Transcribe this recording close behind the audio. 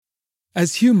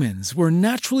As humans, we're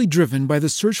naturally driven by the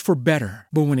search for better.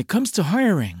 But when it comes to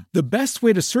hiring, the best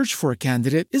way to search for a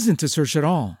candidate isn't to search at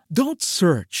all. Don't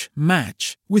search,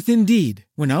 match with Indeed.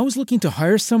 When I was looking to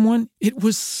hire someone, it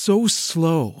was so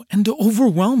slow and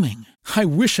overwhelming. I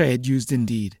wish I had used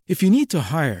Indeed. If you need to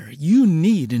hire, you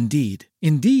need Indeed.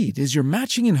 Indeed is your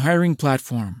matching and hiring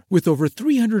platform with over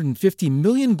 350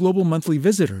 million global monthly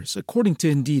visitors, according to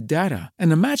Indeed data,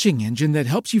 and a matching engine that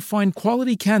helps you find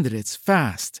quality candidates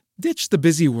fast. Ditch the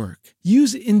busy work.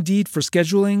 Use Indeed for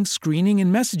scheduling, screening,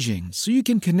 and messaging so you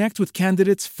can connect with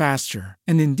candidates faster.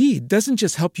 And Indeed doesn't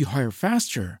just help you hire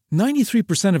faster.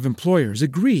 93% of employers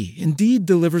agree Indeed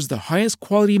delivers the highest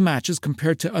quality matches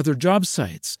compared to other job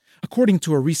sites, according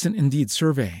to a recent Indeed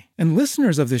survey. And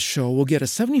listeners of this show will get a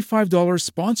 $75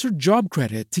 sponsored job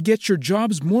credit to get your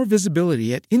jobs more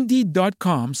visibility at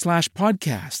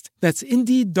Indeed.com/podcast. That's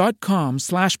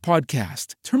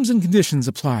Indeed.com/podcast. Terms and conditions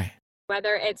apply.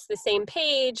 Whether it's the same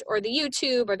page or the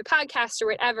YouTube or the podcast or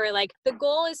whatever, like the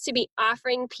goal is to be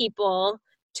offering people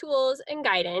tools and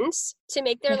guidance to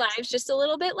make their lives just a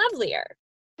little bit lovelier.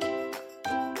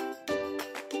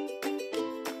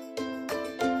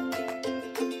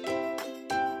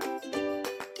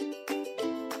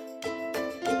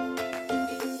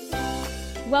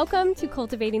 Welcome to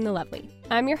Cultivating the Lovely.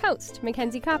 I'm your host,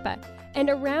 Mackenzie Kappa. And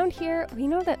around here, we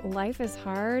know that life is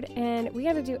hard and we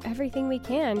got to do everything we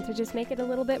can to just make it a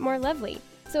little bit more lovely.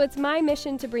 So it's my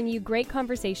mission to bring you great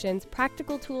conversations,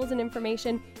 practical tools and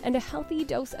information, and a healthy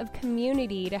dose of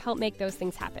community to help make those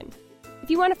things happen. If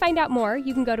you want to find out more,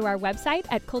 you can go to our website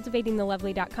at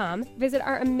cultivatingthelovely.com, visit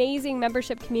our amazing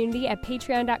membership community at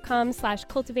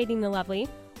patreon.com/cultivatingthelovely,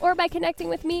 or by connecting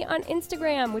with me on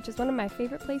Instagram, which is one of my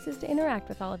favorite places to interact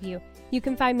with all of you. You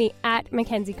can find me at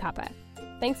Mackenzie Kappa.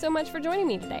 Thanks so much for joining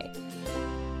me today.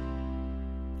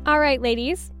 All right,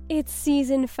 ladies, it's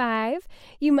season 5.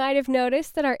 You might have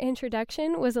noticed that our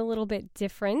introduction was a little bit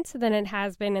different than it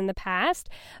has been in the past,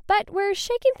 but we're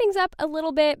shaking things up a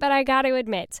little bit, but I got to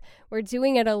admit, we're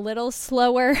doing it a little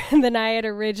slower than I had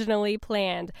originally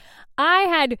planned. I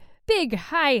had big,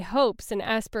 high hopes and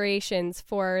aspirations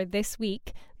for this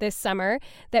week, this summer,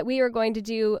 that we were going to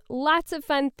do lots of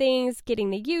fun things, getting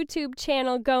the YouTube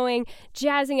channel going,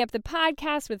 jazzing up the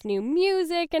podcast with new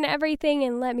music and everything.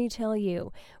 And let me tell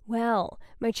you, well,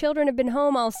 my children have been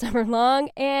home all summer long,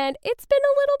 and it's been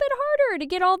a little bit harder to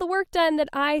get all the work done that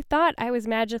I thought I was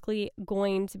magically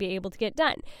going to be able to get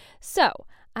done. So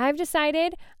I've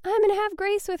decided I'm going to have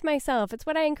grace with myself. It's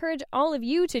what I encourage all of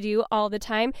you to do all the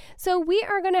time. So we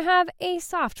are going to have a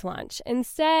soft launch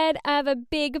instead of a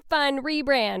big fun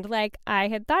rebrand like I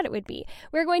had thought it would be.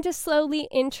 We're going to slowly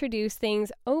introduce things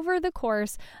over the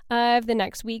course of the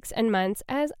next weeks and months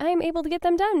as I'm able to get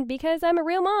them done, because I'm a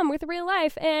real mom with a real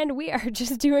life and we are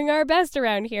just doing our best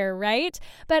around here, right?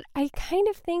 But I kind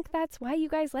of think that's why you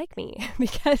guys like me,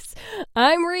 because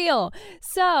I'm real.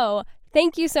 So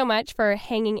thank you so much for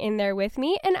hanging in there with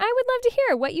me, and I would love to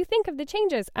hear what you think of the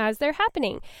changes as they're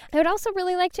happening. I would also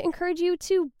really like to encourage you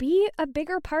to be a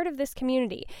bigger part of this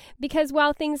community, because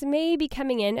while things may be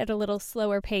coming in at a little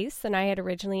slower pace than I had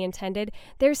originally intended,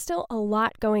 there's still a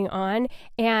lot going on,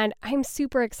 and I'm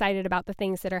super excited about the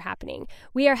things that are happening.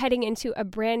 We are heading into a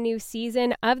brand new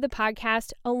season of the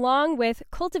podcast, along with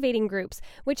cultivating groups,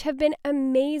 which have been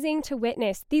amazing to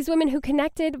witness. These women who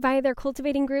connected via their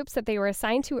cultivating groups that they were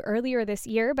assigned to earlier this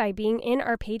year by being in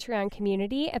our Patreon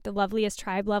community at the Loveliest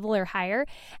Tribe level or higher,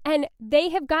 and they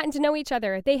have gotten to know each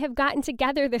other. They have gotten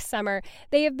together this summer.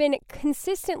 They have been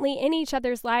consistently in each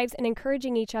other's lives and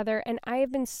encouraging each other, and I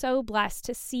have been so blessed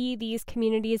to see these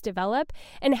communities develop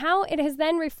and how it has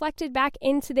then reflected back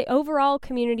into the overall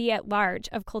community at large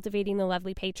of Cultivating the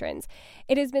Lovely patrons.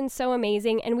 It has been so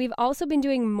amazing, and we've also been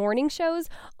doing morning shows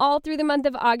all through the month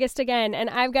of August again, and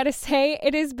I've got to say,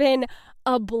 it has been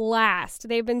a blast.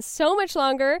 They've been so much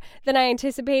longer than I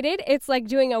anticipated. It's like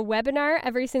doing a webinar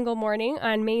every single morning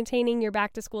on maintaining your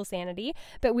back to school sanity,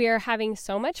 but we are having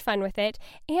so much fun with it.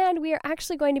 And we are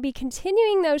actually going to be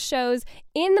continuing those shows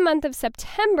in the month of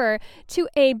September to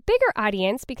a bigger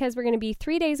audience, because we're going to be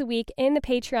 3 days a week in the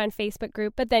Patreon Facebook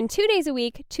group, but then 2 days a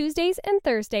week, Tuesdays and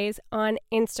Thursdays on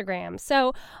Instagram.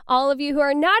 So all of you who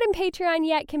are not in Patreon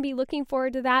yet can be looking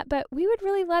forward to that, but we would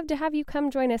really love to have you come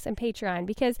join us in Patreon,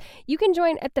 because you can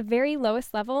join at the very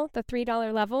lowest level, the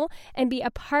 $3 level, and be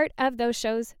a part of those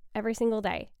shows every single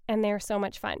day. and they're so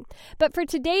much fun. But for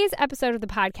today's episode of the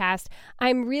podcast,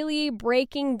 I'm really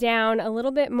breaking down a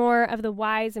little bit more of the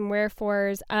whys and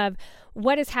wherefores of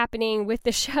what is happening with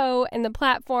the show and the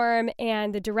platform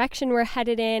and the direction we're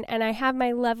headed in. And I have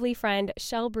my lovely friend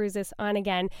Shel Bruzis on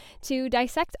again to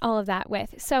dissect all of that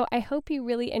with. So I hope you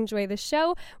really enjoy the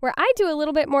show, where I do a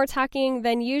little bit more talking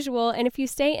than usual. And if you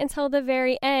stay until the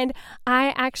very end,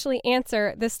 I actually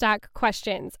answer the stock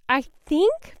questions. I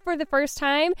think for the first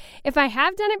time, if I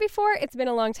have done it before, it's been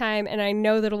a long time, and I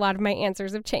know that a lot of my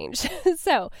answers have changed.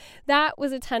 So that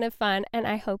was a ton of fun, and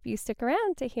I hope you stick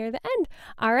around to hear the end.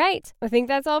 All right, I think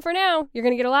that's all for now. You're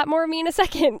going to get a lot more of me in a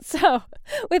second. So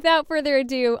without further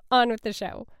ado, on with the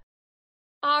show.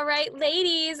 All right,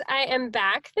 ladies, I am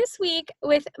back this week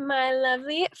with my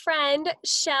lovely friend,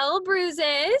 Shel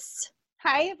Bruzis.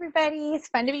 Hi, everybody. It's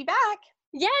fun to be back.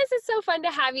 Yes, it's so fun to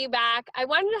have you back. I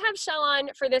wanted to have Shel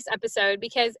on for this episode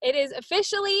because it is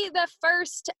officially the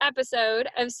first episode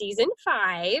of season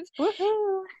 5.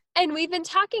 Woohoo! And we've been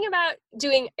talking about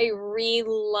doing a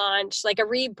relaunch, like a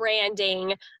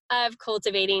rebranding of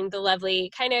Cultivating the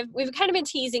Lovely. We've kind of been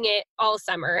teasing it all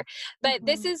summer, but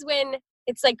this is when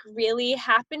it's like really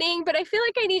happening. But I feel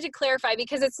like I need to clarify,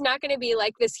 because it's not going to be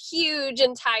like this huge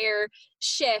entire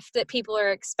shift that people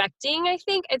are expecting. I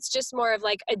think it's just more of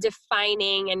like a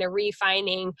defining and a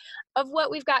refining of what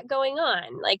we've got going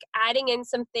on, like adding in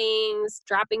some things,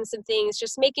 dropping some things,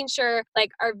 just making sure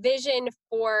like our vision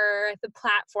for the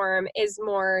platform is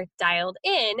more dialed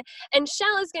in. And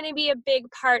Shel is going to be a big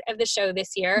part of the show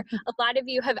this year. A lot of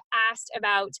you have asked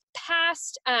about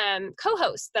past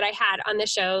co-hosts that I had on the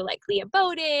show, like Leah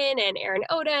Bowden and Erin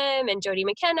Odom and Jody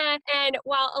McKenna. And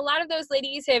while a lot of those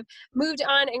ladies have moved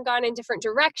on and gone in different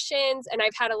directions, and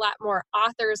I've had a lot more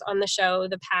authors on the show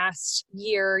the past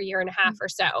year and a half or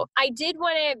so, I did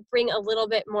want to bring a little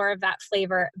bit more of that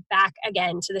flavor back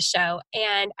again to the show.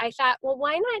 And I thought, well,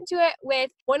 why not do it with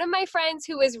one of my friends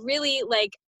who was really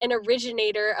like an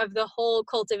originator of the whole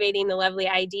Cultivating the Lovely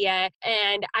idea.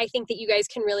 And I think that you guys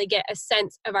can really get a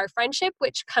sense of our friendship,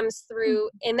 which comes through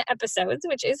in the episodes,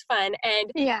 which is fun.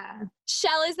 And yeah,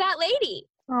 Shel is that lady.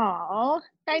 Oh,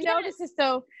 I know. This is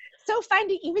so fun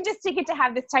to even just to get to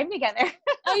have this time together.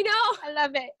 I know. I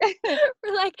love it.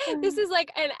 We're like, this is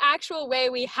like an actual way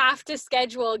we have to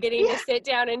schedule getting to sit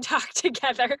down and talk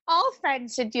together. All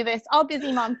friends should do this. All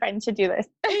busy mom friends should do this.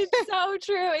 It's so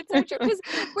true. It's so true. Because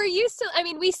we're used to, I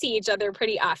mean, we see each other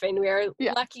pretty often. We are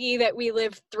lucky that we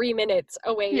live 3 minutes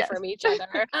away from each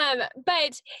other.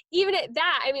 But even at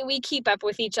that, I mean, we keep up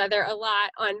with each other a lot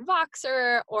on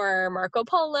Voxer or Marco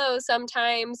Polo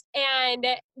sometimes. And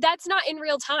that's not in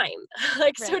real time.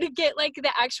 So to get like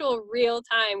the actual real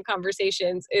time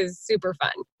conversations is super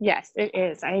fun. Yes, it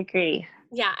is. I agree.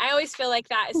 Yeah, I always feel like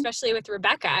that, especially with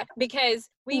Rebecca, because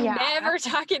we never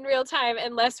talk in real time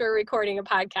unless we're recording a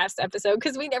podcast episode,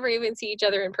 because we never even see each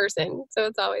other in person. So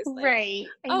it's always like, right.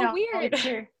 I know.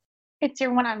 Weird. It's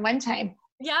your one-on-one time.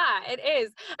 Yeah, it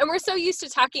is. And we're so used to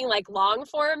talking like long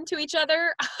form to each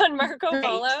other on Marco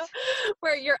Polo,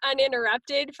 where you're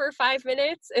uninterrupted for 5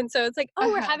 minutes. And so it's like,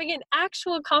 we're having an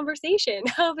actual conversation.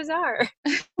 How bizarre.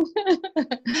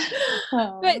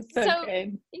 But so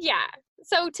good. Yeah.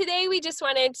 So today we just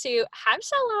wanted to have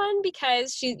Shel on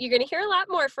because you're going to hear a lot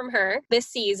more from her this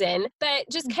season, but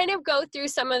just kind of go through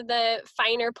some of the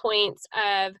finer points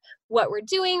of what we're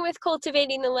doing with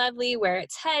Cultivating the Lovely, where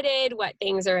it's headed, what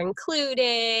things are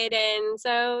included. And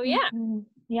so, yeah.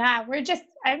 Yeah,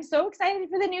 I'm so excited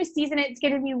for the new season. It's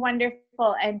going to be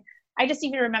wonderful. And I just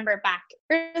even remember back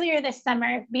earlier this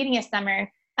summer, beginning of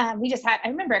summer, I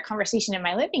remember a conversation in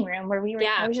my living room where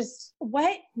I was just,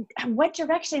 what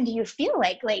direction do you feel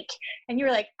like? And you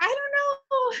were like, I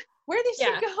don't know where this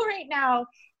should go right now.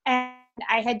 And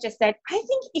I had just said, I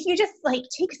think if you just like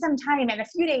take some time and a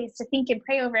few days to think and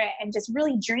pray over it and just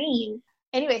really dream.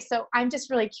 Anyway, so I'm just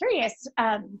really curious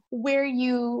where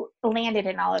you landed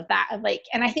in all of that.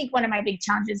 And I think one of my big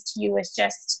challenges to you is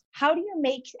just how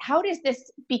does this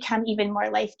become even more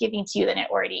life-giving to you than it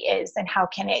already is? And how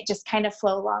can it just kind of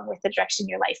flow along with the direction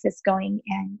your life is going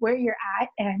and where you're at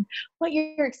and what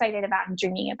you're excited about and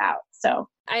dreaming about? So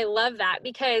I love that,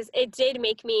 because it did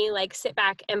make me like sit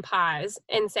back and pause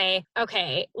and say,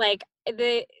 okay, like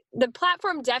the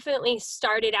platform definitely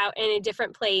started out in a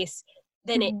different place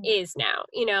than it is now.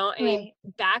 I mean,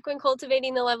 back when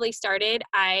Cultivating the Lovely started,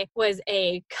 I was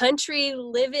a country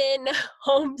living,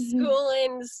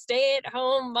 homeschooling,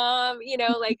 stay-at-home mom,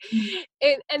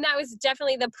 and that was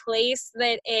definitely the place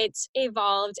that it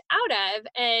evolved out of.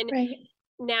 And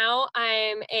now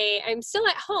I'm still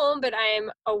at home, but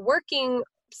I'm a working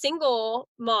single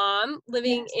mom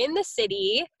living in the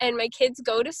city, and my kids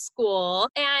go to school.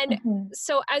 And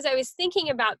so as I was thinking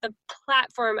about the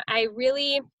platform, I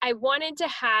wanted to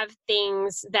have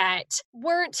things that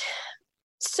weren't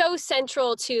so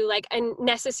central to like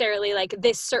necessarily like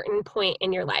this certain point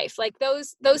in your life. Like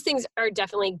those things are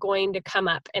definitely going to come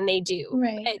up, and they do.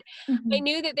 Right. But I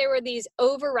knew that there were these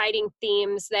overriding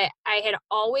themes that I had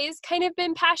always kind of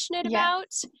been passionate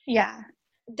about. Yeah.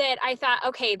 That I thought,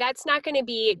 okay, that's not going to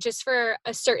be just for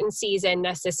a certain season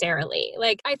necessarily.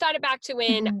 Like I thought it back to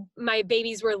when my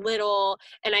babies were little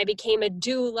and I became a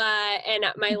doula, and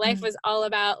my life was all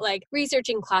about like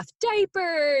researching cloth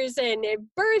diapers and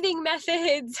birthing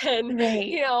methods and,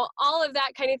 you know, all of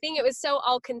that kind of thing. It was so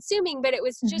all consuming, but it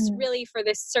was just really for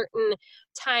this certain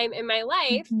time in my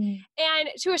life. And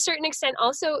to a certain extent,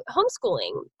 also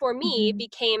homeschooling for me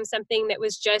became something that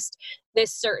was just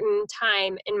this certain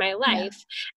time in my life.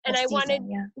 And I wanted,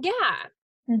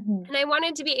 and I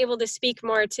wanted to be able to speak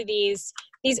more to these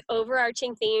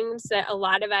overarching themes that a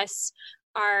lot of us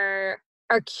are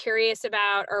curious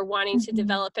about or wanting to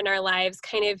develop in our lives,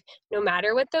 kind of no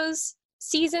matter what those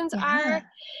seasons are.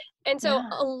 And so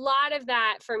a lot of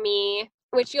that for me,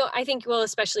 which I think you'll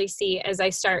especially see as I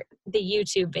start the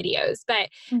YouTube videos, but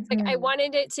like I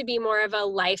wanted it to be more of a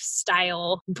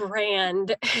lifestyle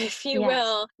brand, if you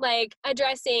will, like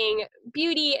addressing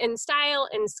beauty and style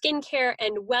and skincare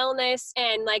and wellness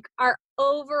and like our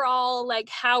overall, like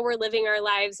how we're living our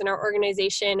lives and our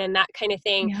organization and that kind of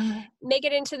thing, make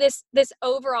it into this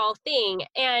overall thing.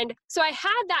 And so I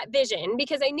had that vision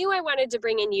because I knew I wanted to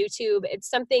bring in YouTube. It's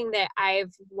something that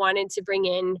I've wanted to bring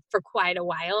in for quite a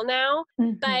while now,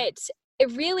 but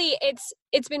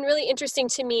it's been really interesting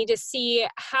to me to see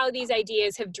how these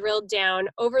ideas have drilled down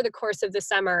over the course of the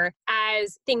summer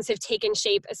as things have taken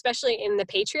shape, especially in the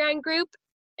Patreon group.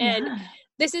 And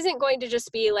this isn't going to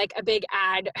just be like a big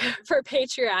ad for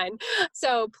Patreon.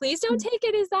 So please don't take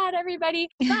it as that, everybody.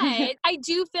 But I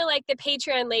do feel like the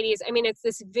Patreon ladies, I mean, it's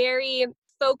this very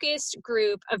focused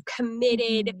group of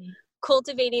committed,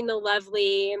 cultivating the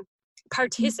lovely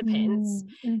participants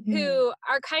who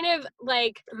are kind of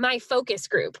like my focus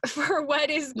group for what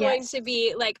is going to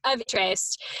be like of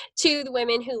interest to the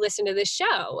women who listen to the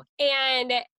show.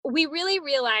 And we really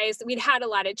realized we'd had a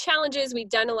lot of challenges, we'd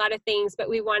done a lot of things, but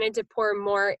we wanted to pour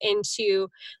more into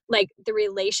like the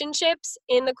relationships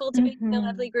in the Cultivating the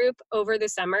Lovely group over the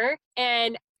summer.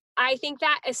 And I think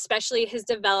that especially has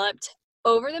developed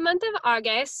over the month of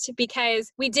August,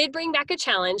 because we did bring back a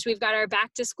challenge. We've got our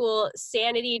back to school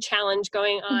sanity challenge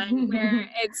going on where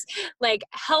it's like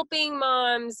helping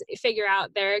moms figure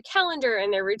out their calendar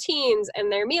and their routines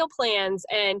and their meal plans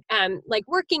and like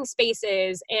working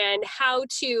spaces and how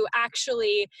to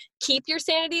actually keep your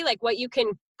sanity, like what you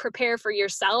can prepare for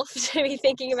yourself to be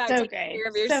thinking about taking care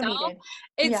of yourself.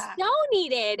 It's so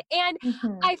needed. And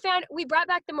I found we brought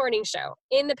back the morning show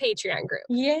in the Patreon group.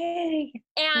 Yay.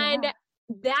 And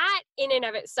that in and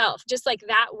of itself, just like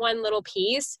that one little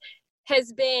piece,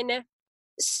 has been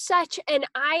such an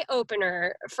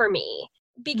eye-opener for me,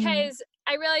 because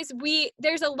I realized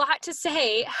there's a lot to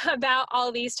say about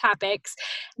all these topics,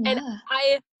 and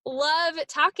I love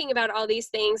talking about all these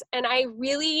things, and I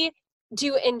really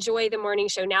do enjoy the morning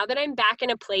show. Now that I'm back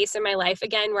in a place in my life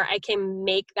again where I can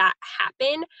make that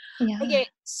happen, I get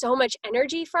so much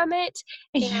energy from it.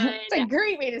 And it's a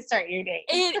great way to start your day.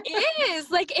 It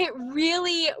is. Like, it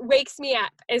really wakes me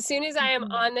up. As soon as I am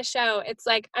on the show, it's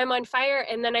like I'm on fire,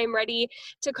 and then I'm ready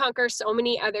to conquer so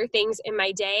many other things in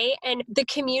my day. And the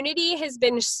community has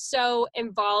been so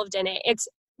involved in it. It's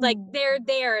like they're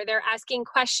asking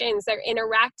questions, they're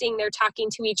interacting, they're talking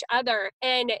to each other.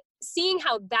 And seeing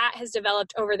how that has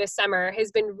developed over the summer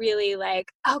has been really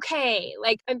like, okay,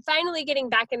 like I'm finally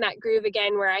getting back in that groove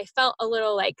again, where I felt a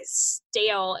little like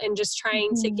stale and just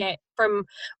trying to get from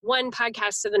one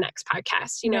podcast to the next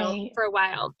podcast, you know, for a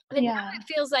while. And now it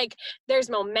feels like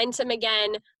there's momentum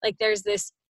again. Like there's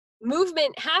this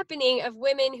movement happening of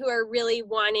women who are really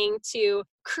wanting to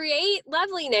create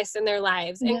loveliness in their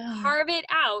lives and carve it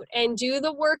out and do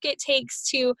the work it takes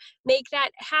to make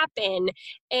that happen.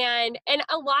 And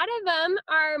a lot of them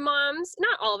are moms,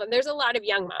 not all of them. There's a lot of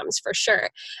young moms for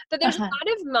sure, but there's a lot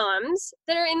of moms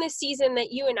that are in the season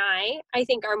that you and I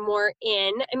think are more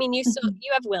in. I mean, you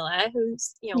have Willa,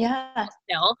 who's, you know,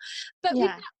 still, but we've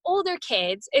got older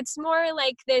kids. It's more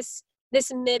like this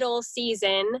middle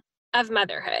season of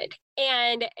motherhood.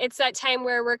 And it's that time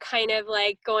where we're kind of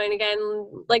like going again,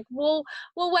 like, well,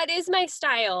 what is my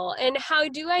style, and how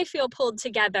do I feel pulled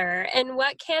together, and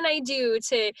what can I do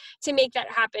to make that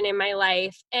happen in my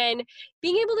life? And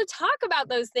being able to talk about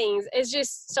those things is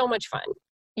just so much fun.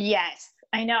 Yes,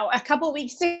 I know. A couple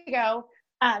weeks ago,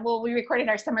 well, we recorded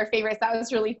our summer favorites. That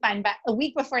was really fun. But a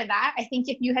week before that, I think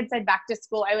if you had said back to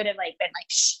school, I would have like been like,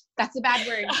 shh, that's a bad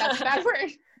word. That's a bad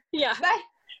word. Yeah. But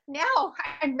now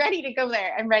I'm ready to go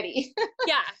there. I'm ready.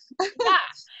 Yeah.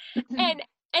 Yeah. And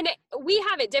we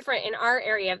have it different in our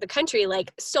area of the country.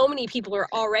 Like so many people are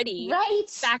already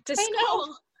back to school. I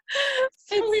know.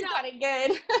 So we got it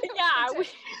good. Yeah.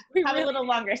 We have really a little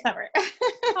longer summer.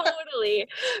 Totally.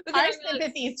 But our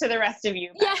sympathies to the rest of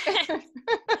you. Yeah.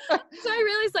 So I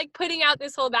realized like putting out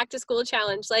this whole back to school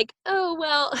challenge, like, oh,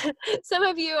 well, some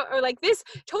of you are like, this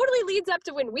totally leads up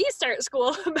to when we start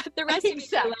school, but the rest of you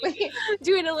are like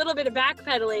doing a little bit of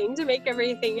backpedaling to make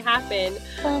everything happen.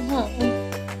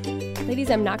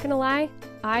 Ladies, I'm not going to lie.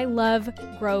 I love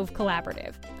Grove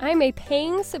Collaborative. I'm a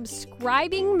paying,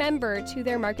 subscribing member to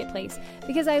their marketplace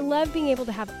because I love being able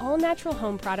to have all natural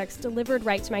home products delivered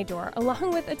right to my door,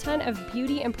 along with a ton of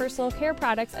beauty and personal care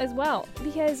products as well.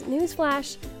 Because,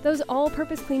 newsflash, those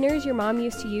all-purpose cleaners your mom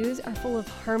used to use are full of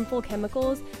harmful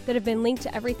chemicals that have been linked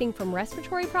to everything from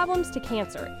respiratory problems to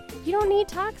cancer. You don't need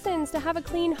toxins to have a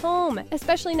clean home,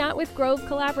 especially not with Grove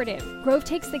Collaborative. Grove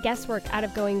takes the guesswork out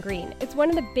of going green. It's one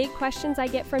of the big questions I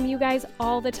get from you guys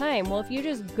all the time. Well, if you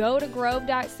just go to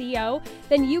grove.co,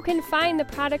 then you can find the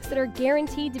products that are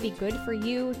guaranteed to be good for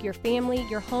you, your family,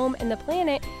 your home, and the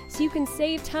planet, so you can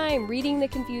save time reading the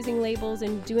confusing labels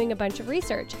and doing a bunch of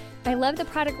research. I love the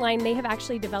product line they have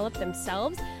actually developed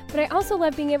themselves, but I also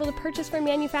love being able to purchase from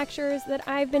manufacturers that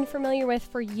I've been familiar with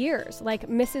for years, like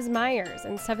Mrs. Meyer's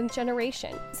and Seventh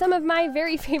Generation. Some of my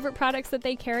very favorite products that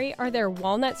they carry are their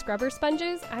walnut scrubber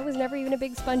sponges. I was never even a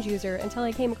big sponge user until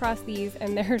I came across these,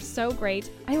 and they're so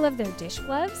great. I love their dish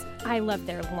gloves. I love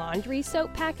their laundry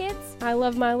soap packets. I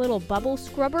love my little bubble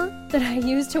scrubber that I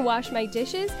use to wash my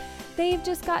dishes. They've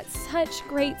just got such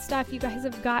great stuff. You guys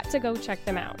have got to go check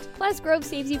them out. Plus, Grove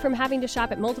saves you from having to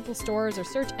shop at multiple stores or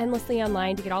search endlessly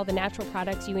online to get all the natural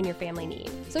products you and your family need.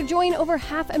 So join over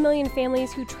 500,000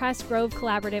 families who trust Grove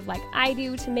Collaborative like I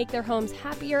do to make their homes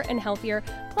happier and healthier.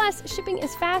 Plus, shipping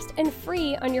is fast and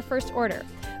free on your first order.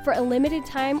 For a limited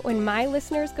time, when my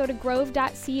listeners go to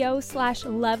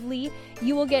grove.co/lovely,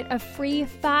 you will get a free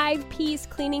 5-piece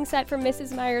cleaning set from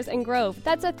Mrs. Meyer's and Grove.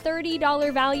 That's a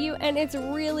 $30 value, and it's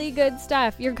really good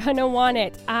stuff. You're gonna want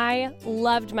it. I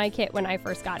loved my kit when I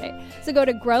first got it. So go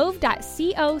to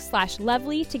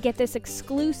grove.co/lovely to get this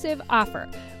exclusive offer.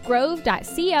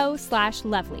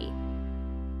 grove.co/lovely.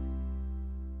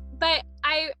 But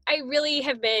I really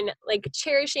have been like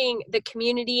cherishing the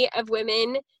community of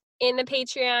women in the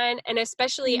Patreon, and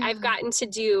especially I've gotten to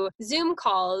do Zoom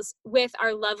calls with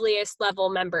our loveliest level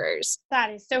members.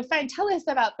 That is so fun. Tell us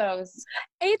about those.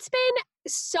 It's been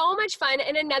so much fun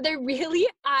and another really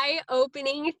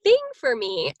eye-opening thing for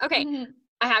me. Okay,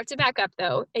 I have to back up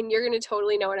though, and you're going to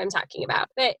totally know what I'm talking about.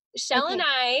 But Shell and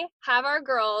I have our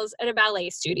girls at a ballet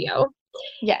studio.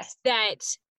 Yes. That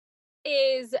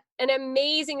is an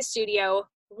amazing studio,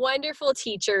 wonderful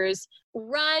teachers,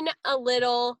 run a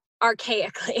little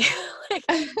archaically. Like,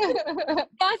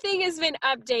 nothing has been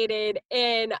updated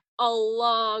in a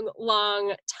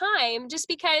long time, just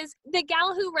because the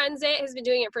gal who runs it has been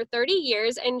doing it for 30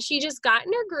 years, and she just got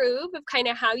in her groove of kind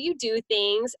of how you do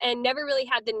things and never really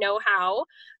had the know-how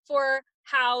for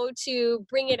how to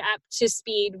bring it up to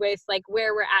speed with like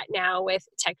where we're at now with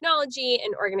technology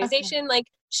and organization. Like,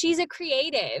 she's a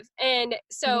creative, and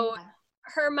so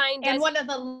her mind does. And one of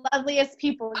the loveliest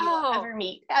people you'll ever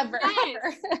meet, ever.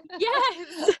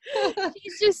 Yes.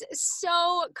 She's just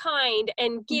so kind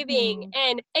and giving,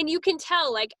 and you can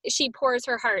tell like she pours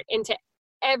her heart into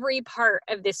every part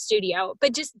of this studio,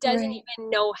 but just doesn't even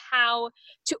know how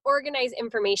to organize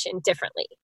information differently.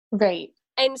 Right.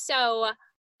 And so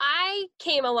I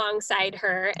came alongside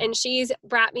her, and she's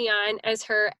brought me on as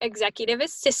her executive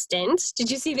assistant. Did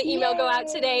you see the email go out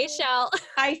today, Shell?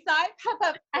 I saw it pop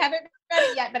up. I haven't read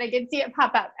it yet, but I did see it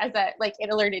pop up as it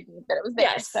alerted me that it was there.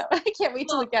 Yes. So I can't wait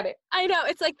to look at it. I know.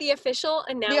 It's like the official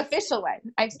announcement. The official one.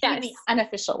 I've seen the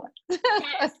unofficial one.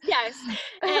 Yes.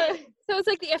 And so it's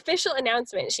like the official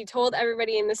announcement. She told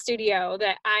everybody in the studio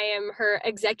that I am her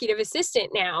executive assistant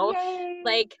now. Yay.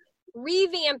 Like,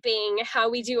 revamping how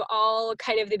we do all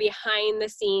kind of the behind the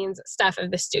scenes stuff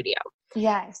of the studio.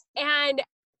 Yes. And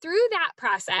through that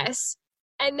process,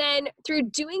 and then through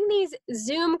doing these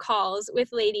Zoom calls with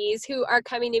ladies who are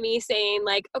coming to me saying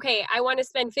like, okay, I want to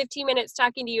spend 15 minutes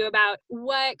talking to you about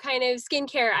what kind of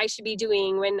skincare I should be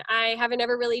doing when I haven't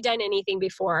ever really done anything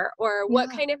before, or what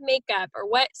kind of makeup, or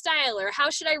what style, or how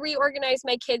should I reorganize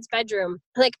my kid's bedroom?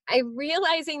 Like, I'm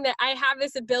realizing that I have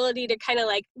this ability to kind of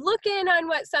like look in on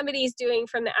what somebody's doing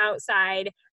from the outside,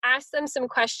 ask them some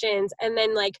questions, and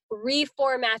then like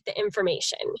reformat the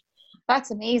information.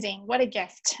 That's amazing. What a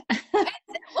gift.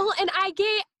 Well, and I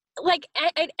get like,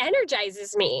 it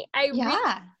energizes me. I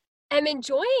really am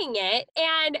enjoying it.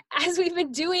 And as we've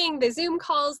been doing the Zoom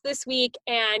calls this week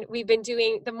and we've been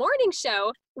doing the morning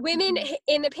show, women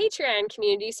in the Patreon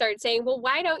community started saying, well,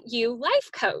 why don't you life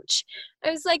coach?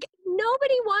 I was like,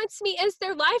 nobody wants me as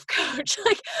their life coach.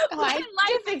 Like, my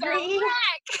life disagree. is a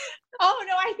wreck. Oh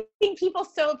no, I think people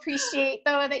so appreciate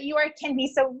though that you can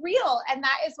be so real. And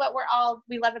that is what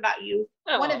we love about you.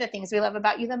 Oh. One of the things we love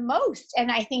about you the most.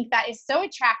 And I think that is so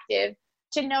attractive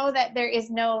to know that there is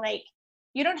no, like,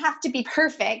 you don't have to be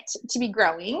perfect to be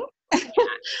growing,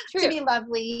 to be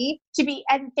lovely,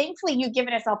 and thankfully you've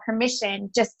given us all permission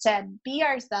just to be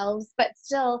ourselves, but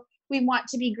still we want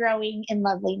to be growing in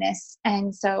loveliness.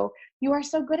 And so you are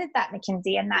so good at that,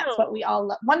 Mackenzie. And that's what we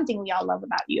all one thing we all love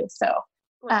about you. So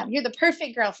you're the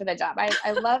perfect girl for the job.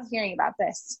 I love hearing about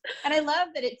this. And I love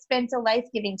that it's been so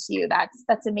life-giving to you.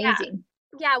 That's amazing.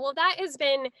 Yeah. Well, that has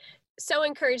been so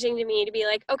encouraging to me to be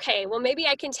like, okay, well, maybe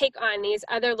I can take on these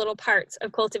other little parts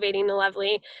of cultivating the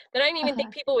lovely that I didn't even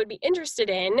think people would be interested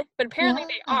in, but apparently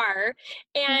they are.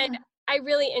 And I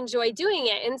really enjoy doing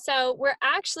it. And so we're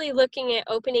actually looking at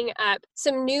opening up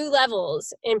some new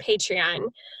levels in Patreon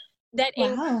that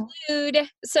include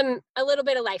a little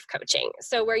bit of life coaching.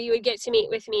 So where you would get to meet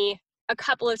with me a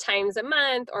couple of times a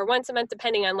month or once a month,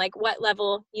 depending on like what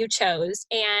level you chose.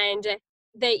 And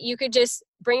that you could just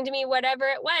bring to me whatever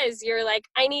it was. You're like,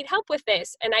 I need help with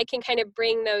this. And I can kind of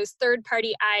bring those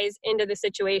third-party eyes into the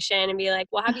situation and be like,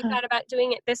 well, have you thought about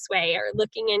doing it this way or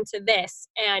looking into this?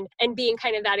 And being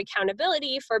kind of that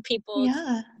accountability for people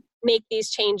to make these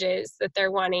changes that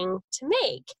they're wanting to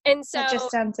make. And so that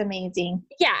just sounds amazing.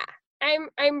 Yeah.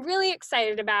 I'm really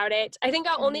excited about it. I think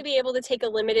I'll only be able to take a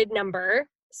limited number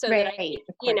so that I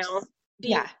can,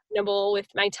 be reasonable with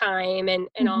my time and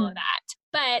all of that.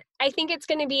 But I think it's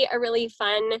going to be a really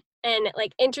fun and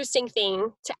like interesting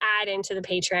thing to add into the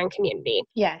Patreon community.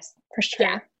 Yes, for sure.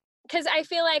 Yeah. Because I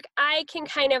feel like I can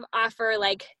kind of offer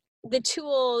like the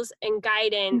tools and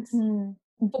guidance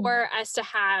for us to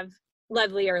have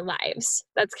lovelier lives.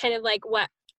 That's kind of like what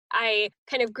I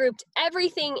kind of grouped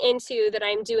everything into that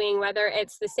I'm doing, whether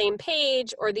it's the same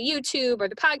page or the YouTube or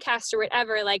the podcast or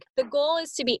whatever. Like the goal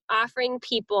is to be offering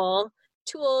people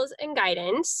tools and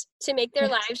guidance to make their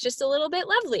lives just a little bit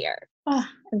lovelier. Oh,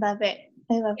 I love it.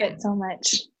 I love it so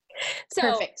much. So,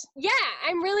 perfect. Yeah,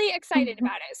 I'm really excited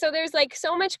about it. So there's like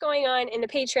so much going on in the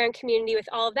Patreon community with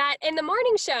all of that. And the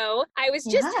morning show, I was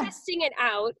just testing it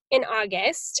out in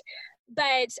August,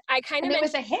 but I kind of it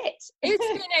was a hit. It's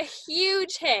been a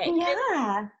huge hit.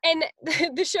 Yeah. And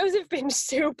the shows have been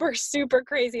super, super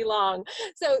crazy long.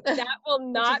 So that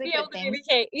will not be able to be the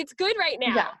case. It's good right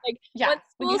now. Yeah. Like once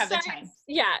school when you have starts, the time.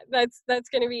 Yeah, that's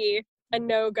going to be a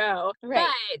no-go. Right.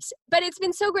 But it's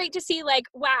been so great to see like,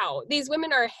 wow, these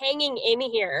women are hanging in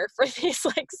here for these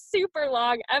like super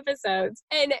long episodes.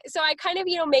 And so I kind of,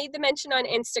 made the mention on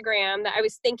Instagram that I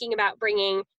was thinking about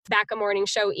bringing back a morning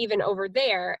show even over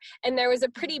there. And there was a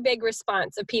pretty big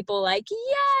response of people like,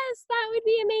 yes, that would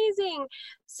be amazing.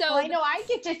 So I know I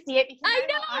get to see it because I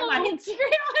know I'm on Instagram.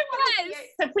 I want to see it.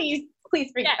 So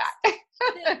please bring it back.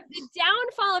 The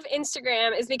downfall of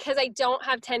Instagram is because I don't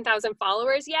have 10,000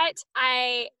 followers yet.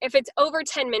 If it's over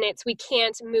 10 minutes, we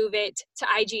can't move it to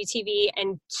IGTV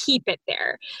and keep it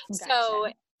there. Gotcha. So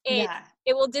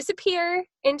it will disappear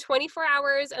in 24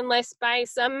 hours unless by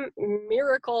some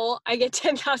miracle I get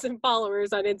 10,000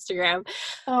 followers on Instagram.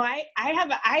 Oh,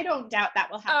 I don't doubt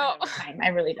that will happen over time. I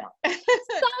really don't.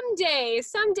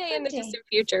 Someday in the distant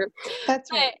future.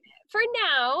 That's right. For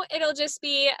now, it'll just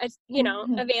be,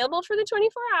 available for the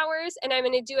 24 hours, and I'm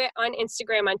going to do it on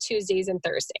Instagram on Tuesdays and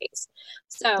Thursdays.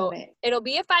 So it'll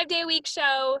be a 5-day-a-week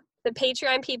show. The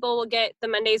Patreon people will get the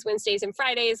Mondays, Wednesdays, and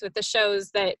Fridays with the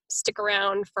shows that stick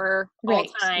around for all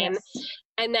time. Yes.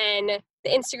 And then the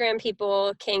Instagram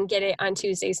people can get it on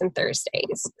Tuesdays and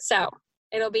Thursdays. So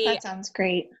it'll be... That sounds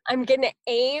great. I'm going to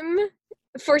aim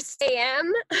for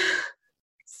Sam.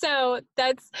 So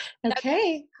that's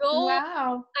okay. Cool.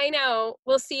 Wow. I know.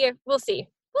 We'll see.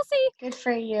 Good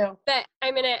for you. But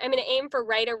I'm gonna aim for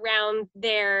right around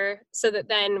there so that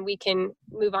then we can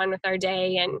move on with our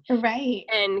day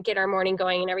and get our morning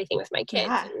going and everything with my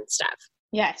kids and stuff.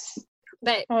 Yes.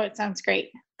 But it sounds great.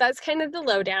 That's kind of the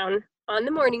lowdown on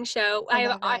the morning show.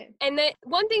 And the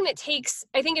one thing that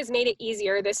has made it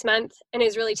easier this month and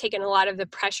has really taken a lot of the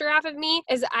pressure off of me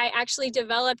is I actually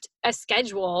developed a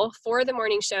schedule for the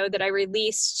morning show that I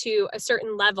released to a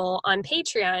certain level on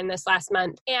Patreon this last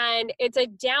month. And it's a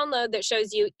download that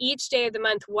shows you each day of the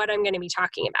month what I'm going to be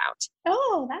talking about.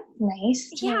 Oh, that's nice.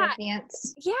 Yeah. In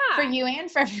advance. Yeah. For you and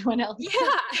for everyone else.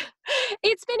 Yeah.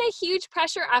 it's been a huge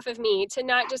pressure off of me to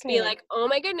not just be like, oh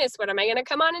my goodness, what am I going to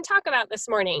come on and talk about this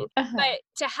morning? But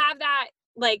to have that,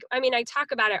 like, I mean, I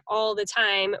talk about it all the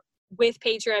time with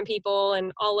Patreon people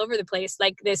and all over the place,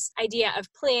 like this idea of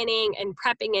planning and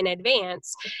prepping in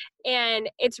advance. And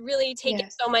it's really taken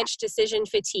so much decision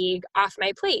fatigue off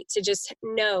my plate to just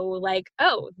know, like,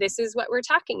 oh, this is what we're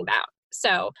talking about.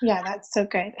 So yeah, that's so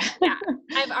good. Yeah,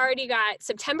 I've already got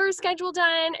September's schedule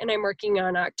done and I'm working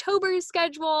on October's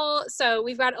schedule. So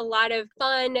we've got a lot of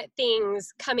fun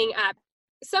things coming up.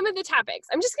 Some of the topics,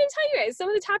 I'm just going to tell you guys some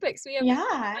of the topipics we have.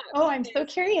 Yeah. Oh, I'm so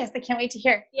curious. I can't wait to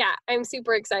hear. Yeah, I'm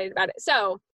super excited about it.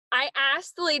 So I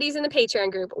asked the ladies in the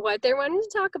Patreon group what they wanted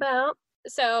to talk about.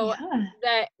 So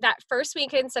that first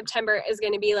week in September is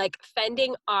going to be like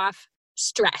fending off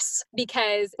stress,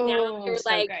 because now you're so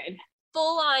like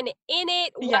full on in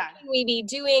it. What can we be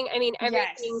doing? I mean,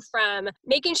 everything from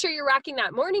making sure you're rocking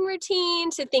that morning routine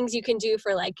to things you can do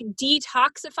for like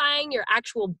detoxifying your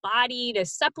actual body to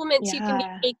supplements you can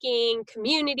be taking,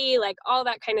 community, like all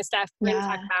that kind of stuff we're going to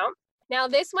talk about. Now,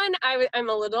 this one I'm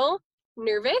a little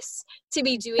nervous to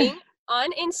be doing on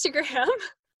Instagram,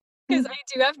 because I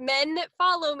do have men that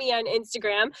follow me on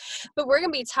Instagram, but we're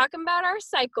going to be talking about our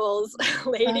cycles,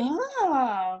 ladies.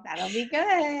 Oh, that'll be good.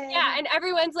 Yeah, and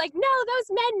everyone's like, no, those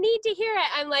men need to hear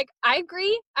it. I'm like, I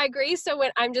agree. So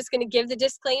when I'm just going to give the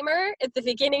disclaimer at the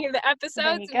beginning of the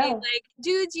episode to be like,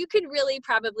 dudes, you could really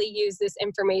probably use this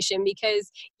information because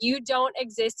you don't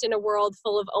exist in a world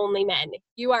full of only men.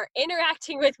 You are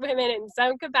interacting with women in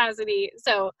some capacity.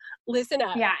 So listen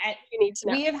up. Yeah, you need to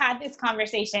know. We have had this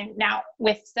conversation now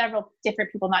with several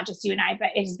different people, not just you and I, but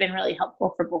it has been really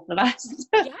helpful for both of us.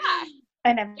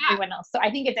 And everyone else. So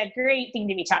I think it's a great thing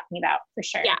to be talking about for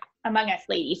sure. Yeah. Among us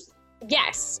ladies.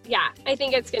 Yes. Yeah. I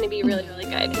think it's going to be really, really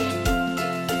good.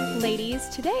 Ladies,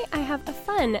 today I have a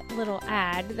fun little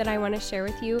ad that I want to share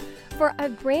with you for a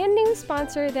brand new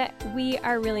sponsor that we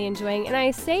are really enjoying. And I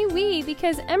say we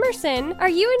because Emerson, are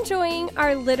you enjoying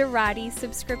our Literati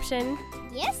subscription?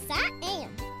 Yes, I am.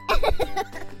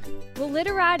 Well,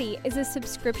 Literati is a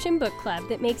subscription book club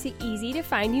that makes it easy to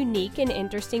find unique and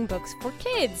interesting books for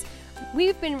kids.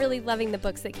 We've been really loving the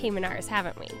books that came in ours,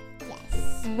 haven't we?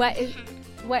 Yes.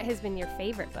 What has been your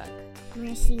favorite book?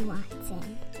 Mercy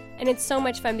Watson. And it's so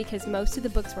much fun because most of the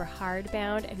books were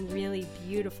hardbound and really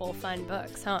beautiful, fun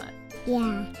books, huh?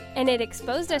 Yeah. And it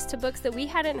exposed us to books that we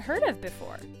hadn't heard of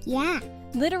before. Yeah.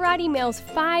 Literati mails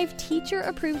 5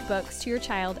 teacher-approved books to your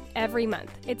child every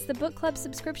month. It's the book club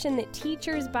subscription that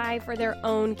teachers buy for their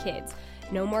own kids.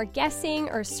 No more guessing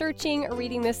or searching or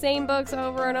reading the same books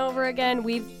over and over again.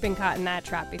 We've been caught in that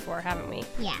trap before, haven't we?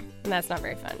 Yeah. And that's not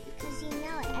very fun. Because you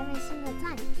know it every single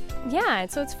time. Yeah,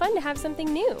 so it's fun to have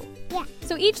something new. Yeah.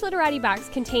 So each Literati box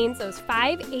contains those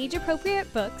 5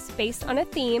 age-appropriate books based on a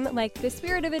theme like The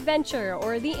Spirit of Adventure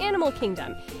or The Animal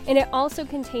Kingdom. And it also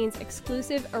contains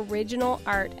exclusive original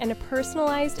art and a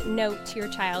personalized note to your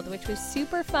child, which was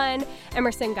super fun.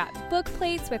 Emerson got book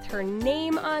plates with her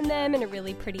name on them and a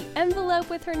really pretty envelope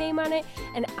with her name on it.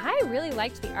 And I really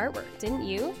liked the artwork, didn't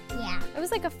you? Yeah. It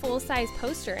was like a full-size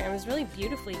poster and it was really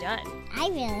beautifully done. I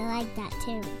really like that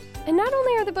too. And not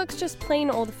only are the books just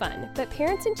plain old fun, but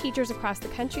parents and teachers across the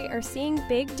country are seeing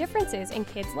big differences in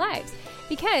kids' lives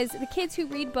because the kids who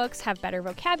read books have better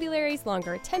vocabularies,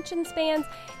 longer attention spans,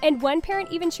 and one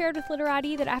parent even shared with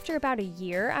Literati that after about a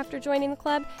year after joining the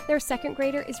club, their 2nd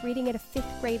grader is reading at a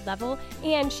 5th grade level,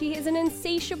 and she is an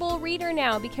insatiable reader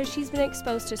now because she's been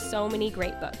exposed to so many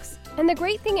great books. And the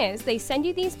great thing is they send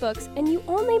you these books and you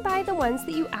only buy the ones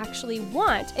that you actually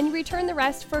want and you return the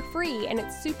rest for free, and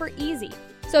it's super easy.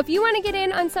 So if you want to get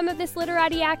in on some of this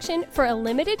Literati action, for a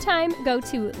limited time, go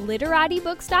to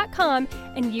literatibooks.com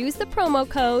and use the promo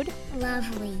code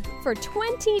LOVELY for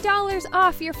 $20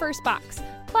 off your first box.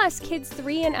 Plus, kids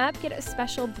 3 and up get a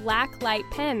special black light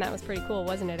pen. That was pretty cool,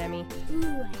 wasn't it, Emmy? Ooh,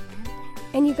 I love that.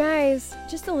 And you guys,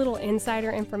 just a little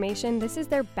insider information, this is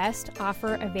their best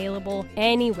offer available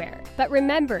anywhere. But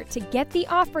remember, to get the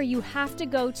offer, you have to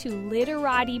go to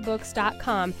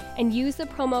literatibooks.com and use the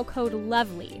promo code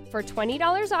LOVELY for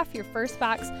 $20 off your first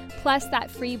box, plus that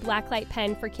free blacklight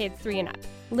pen for kids 3 and up.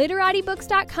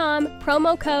 literatibooks.com,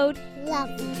 promo code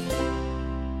LOVELY.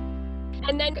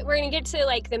 And then we're going to get to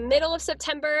like the middle of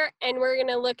September, and we're going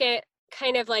to look at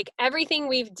kind of like everything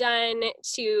we've done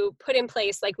to put in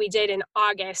place like we did in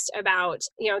August about,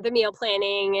 the meal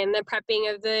planning and the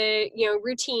prepping of the,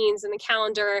 routines and the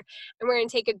calendar. And we're going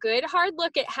to take a good hard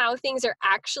look at how things are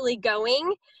actually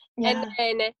going and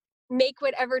then make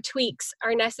whatever tweaks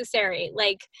are necessary.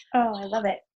 Like, oh, I love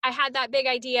it. I had that big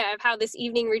idea of how this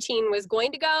evening routine was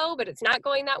going to go, but it's not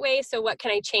going that way. So what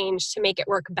can I change to make it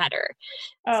work better?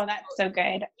 Oh, that's so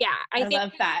good. Yeah, I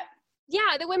love that.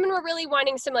 Yeah, the women were really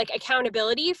wanting some like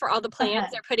accountability for all the plans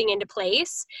they're putting into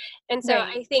place. And so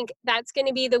Right. I think that's going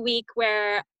to be the week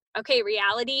where, okay,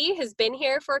 reality has been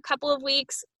here for a couple of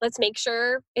weeks. Let's make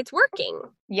sure it's working.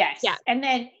 Yes. Yeah. And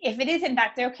then if it isn't,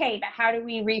 that's okay. But how do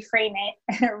we reframe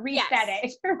it, reset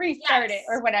it, restart it,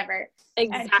 or whatever,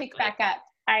 and Exactly. pick back up?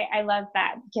 I love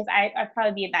that because I'd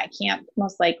probably be in that camp.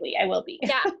 Most likely I will be.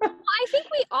 Yeah. Well, I think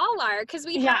we all are because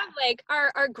we Yeah. have like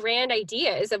our grand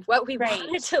ideas of what we Right.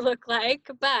 want it to look like.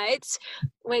 But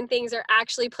when things are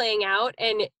actually playing out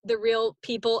and the real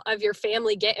people of your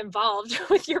family get involved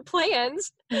with your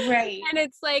plans, Right. and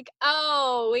it's like,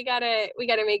 oh, we gotta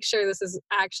make sure this is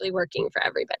actually working for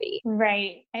everybody.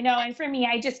 Right. I know. And for me,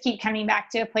 I just keep coming back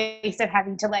to a place of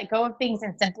having to let go of things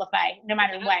and simplify no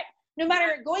matter what. No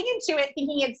matter going into it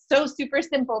thinking it's so super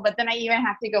simple, but then I even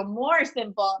have to go more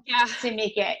simple to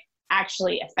make it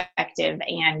actually effective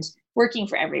and working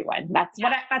for everyone. That's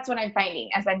what I'm finding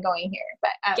as I'm going here.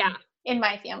 But in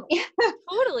my family.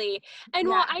 Totally. And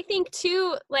well, I think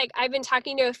too, like I've been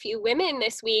talking to a few women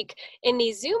this week in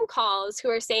these Zoom calls who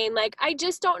are saying like, I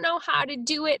just don't know how to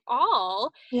do it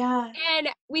all. Yeah. And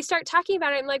we start talking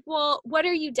about it. I'm like, well, what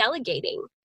are you delegating?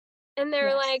 And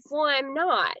they're like, well, I'm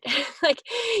not. Like,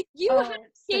 you have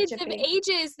kids of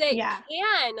ages that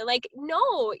can. Like,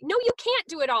 no, you can't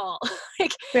do it all.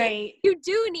 Like, you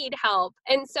do need help.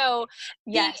 And so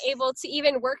being able to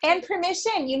even work. And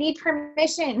permission. You need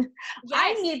permission. Yes.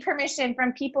 I need permission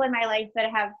from people in my life that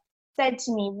have said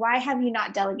to me, why have you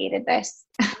not delegated this?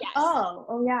 Yes.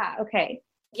 Oh, yeah. Okay.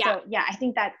 Yeah. So I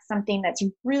think that's something that's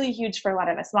really huge for a lot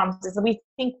of us moms is that we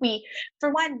think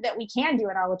for one, that we can do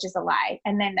it all, which is a lie.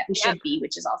 And then that we should be,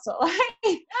 which is also a lie.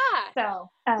 Yeah. So,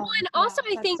 well, and also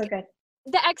I think so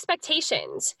the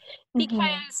expectations,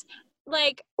 because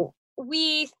like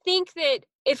we think that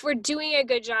if we're doing a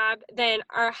good job, then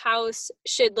our house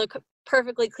should look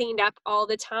perfectly cleaned up all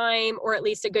the time, or at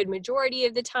least a good majority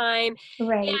of the time.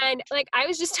 Right. And like I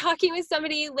was just talking with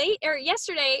somebody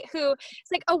yesterday who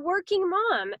is like a working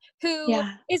mom who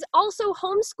is also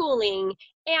homeschooling,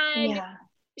 and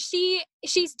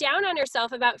she's down on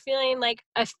herself about feeling like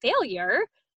a failure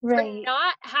for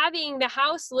not having the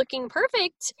house looking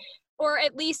perfect, or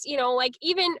at least, you know, like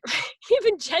even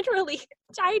generally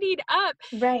tidied up.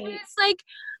 Right. And it's like,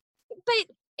 but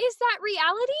is that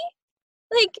reality?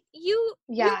 Like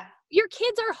your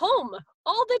kids are home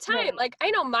all the time. Right. Like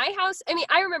I know my house, I mean,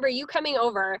 I remember you coming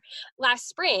over last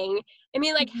spring. I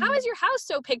mean, like, how is your house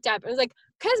so picked up? It was like,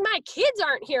 because my kids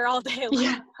aren't here all day long.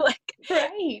 Yeah. Like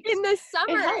right. In the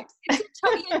summer,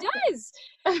 it does.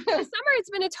 In the summer, it's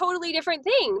been a totally different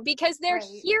thing because they're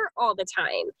here all the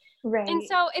time. Right. And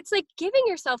so it's like giving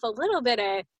yourself a little bit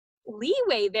of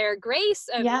leeway there, grace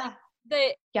of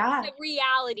the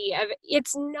reality of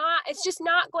it's just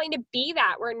not going to be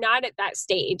that. We're not at that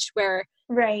stage where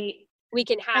we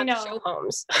can have show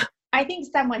homes. I think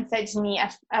someone said to me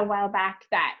a while back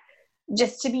that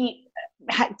just to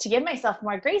give myself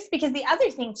more grace, because the other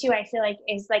thing too, I feel like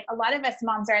is like a lot of us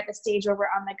moms are at the stage where we're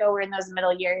on the go. We're in those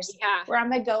middle years. Yeah. We're on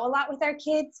the go a lot with our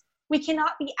kids. We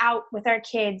cannot be out with our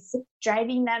kids,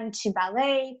 driving them to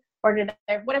ballet or to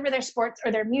whatever their sports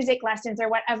or their music lessons or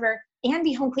whatever, and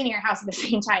be home cleaning your house at the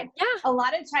same time. Yeah. A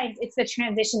lot of times it's the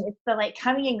transition. It's the like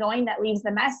coming and going that leaves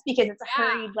the mess, because it's a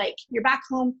hurried, like you're back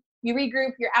home, you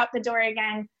regroup, you're out the door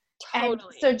again. Totally. And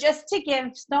so just to give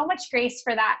so much grace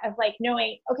for that of like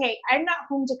knowing, okay, I'm not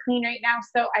home to clean right now,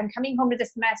 so I'm coming home to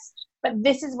this mess, but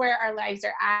this is where our lives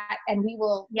are at, and we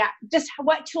will, just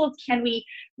what tools can we,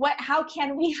 how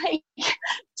can we like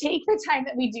take the time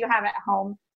that we do have at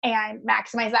home and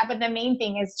maximize that. But the main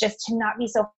thing is just to not be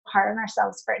so hard on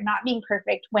ourselves for it not being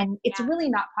perfect when it's really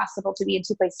not possible to be in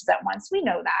two places at once. We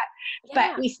know that,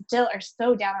 but we still are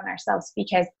so down on ourselves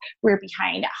because we're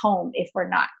behind at home if we're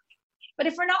not. But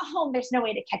if we're not home, there's no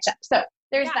way to catch up. So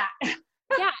there's that.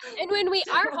 And when we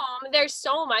are home, there's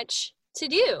so much to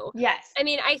do. Yes. I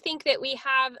mean, I think that we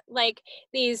have like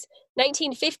these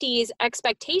 1950s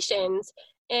expectations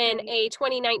in a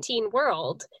 2019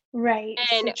 world. Right.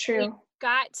 And so true. We've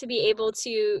got to be able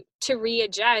to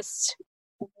readjust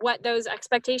what those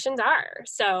expectations are.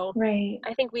 So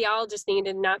I think we all just need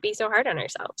to not be so hard on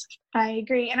ourselves. I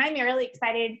agree. And I'm really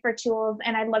excited for tools,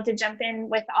 and I'd love to jump in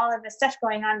with all of the stuff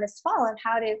going on this fall of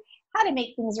how to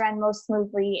make things run most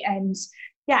smoothly, and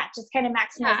just kind of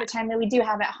maximize the time that we do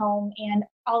have at home, and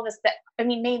all this that, I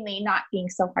mean, mainly not being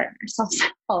so hard on ourselves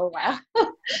all the while.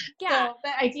 So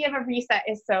the idea of a reset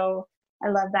is I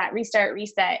love that. Restart,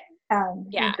 reset.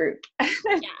 group.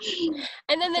 Yeah.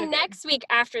 And then the So good. next week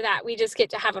after that, we just get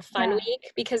to have a fun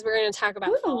week because we're going to talk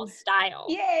about fall style.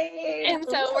 Yay! And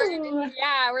so we're going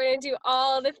to do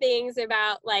all the things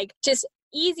about like just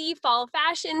easy fall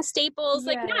fashion staples,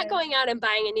 like not going out and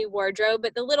buying a new wardrobe,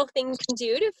 but the little things you can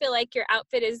do to feel like your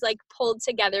outfit is like pulled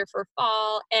together for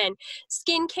fall, and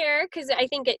skincare, because I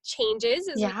think it changes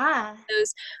as we get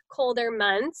those colder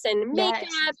months, and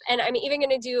makeup. And I'm even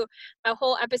going to do a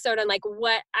whole episode on like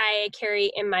what I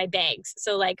carry in my bags.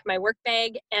 So like my work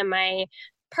bag and my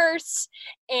purse,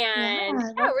 and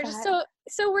we're just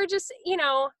so we're just, you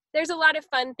know, there's a lot of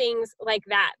fun things like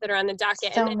that are on the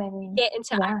docket. So and then many. Get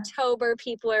into October,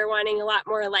 people are wanting a lot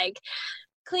more like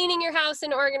cleaning your house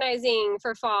and organizing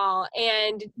for fall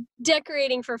and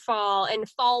decorating for fall and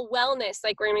fall wellness.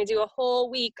 Like we're going to do a whole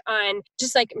week on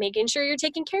just like making sure you're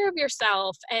taking care of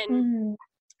yourself. And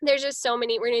there's just so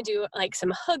many. We're going to do like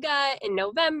some hygge in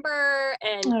November,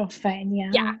 and fun.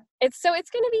 it's going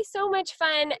to be so much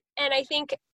fun. And I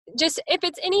think just if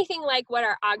it's anything like what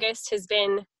our August has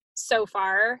been so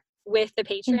far with the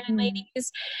Patreon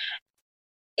ladies,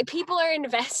 people are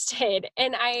invested,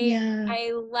 and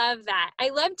I love that. I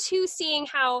love too seeing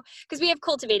how, because we have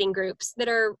cultivating groups that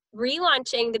are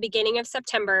relaunching the beginning of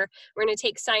September. We're going to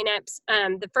take signups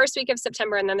the first week of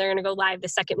September, and then they're going to go live the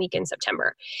second week in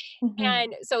September.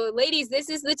 And so ladies, this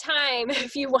is the time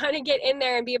if you want to get in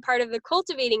there and be a part of the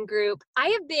cultivating group. I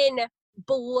have been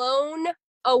blown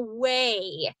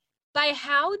away by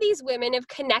how these women have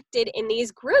connected in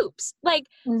these groups. Like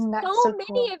so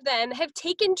many of them have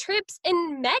taken trips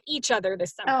and met each other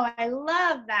this summer. Oh, I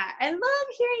love that. I love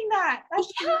hearing that.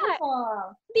 That's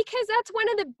beautiful. Because that's one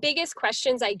of the biggest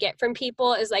questions I get from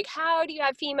people is like, how do you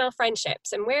have female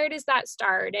friendships and where does that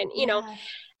start? And, you know,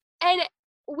 and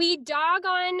we dog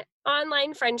on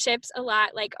online friendships a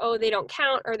lot, like, oh, they don't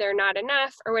count or they're not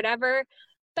enough or whatever.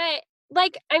 But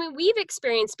like, I mean, we've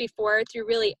experienced before through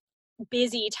really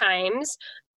busy times,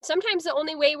 sometimes the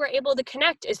only way we're able to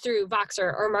connect is through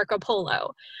Voxer or Marco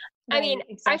Polo. Right, I mean,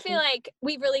 exactly. I feel like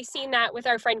we've really seen that with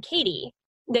our friend Katie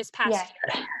this past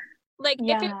year. Like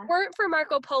if it weren't for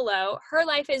Marco Polo, her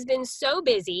life has been so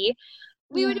busy,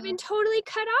 we would have been totally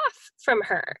cut off from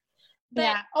her.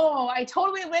 But, I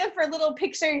totally live for little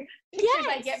pictures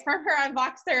I get from her on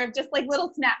Voxer of just like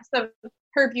little snaps of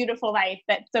her beautiful life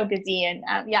that's so busy. And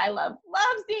I love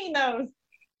seeing those.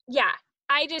 Yeah.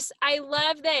 I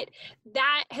love that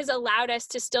has allowed us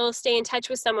to still stay in touch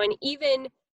with someone even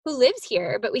who lives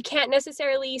here, but we can't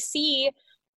necessarily see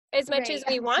as much as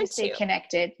we want to. Stay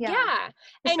connected. Yeah.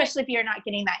 Especially if you're not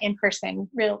getting that in person,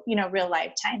 real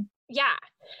life time. Yeah.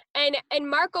 And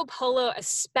Marco Polo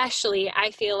especially, I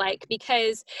feel like,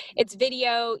 because it's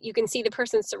video, you can see the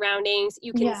person's surroundings,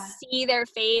 you can see their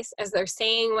face as they're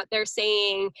saying what they're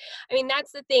saying. I mean,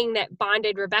 that's the thing that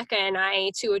bonded Rebecca and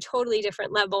I to a totally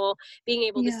different level, being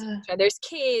able to see each other's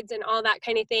kids and all that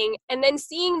kind of thing. And then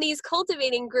seeing these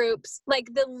cultivating groups,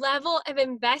 like the level of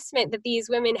investment that these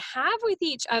women have with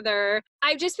each other,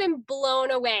 I've just been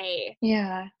blown away.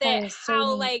 Yeah. That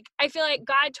how like, I feel like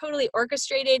God totally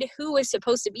orchestrated who was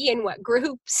supposed to be in what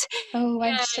groups. Oh,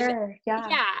 I'm sure. Yeah.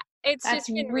 Yeah. It's just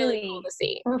been really cool to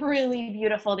see. Really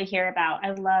beautiful to hear about.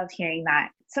 I love hearing that.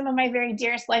 Some of my very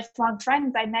dearest lifelong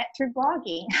friends I met through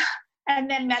blogging and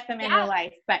then met them in real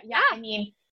life. But I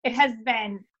mean, it has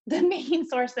been the main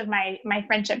source of my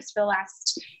friendships for the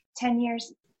last 10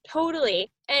 years.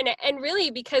 Totally. And really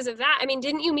because of that, I mean,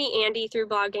 didn't you meet Andy through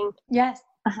blogging? Yes.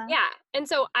 Yeah. And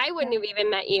so I wouldn't have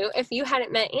even met you if you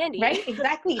hadn't met Andy. Right.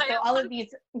 Exactly. So all of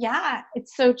these,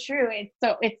 it's so true.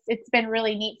 It's been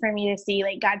really neat for me to see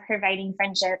like God providing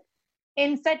friendship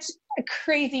in such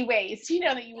crazy ways,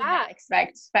 that you would not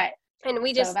expect. And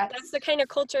we just, that's the kind of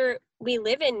culture we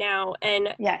live in now. And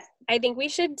I think we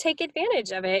should take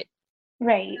advantage of it.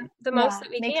 Right. The most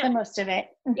that we can. Make the most of it.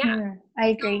 Yeah. I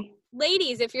agree. So,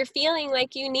 ladies, if you're feeling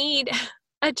like you need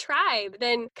a tribe,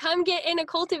 then come get in a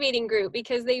cultivating group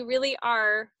because they really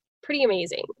are pretty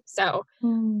amazing. So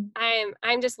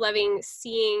I'm just loving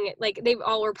seeing, like, they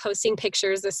all were posting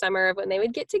pictures this summer of when they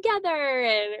would get together,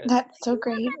 and that's so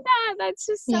great. That's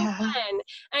just so fun.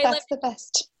 And that's the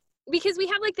best because we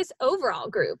have like this overall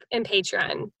group in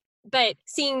Patreon, but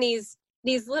seeing these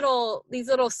little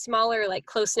smaller, like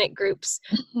close-knit groups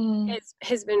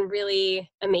has been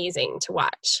really amazing to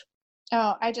watch.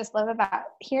 Oh, I just love about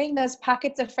hearing those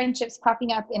pockets of friendships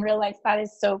popping up in real life. That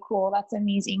is so cool. That's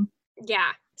amazing.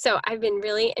 Yeah. So I've been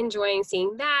really enjoying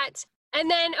seeing that.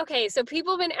 And then, okay, so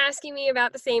people have been asking me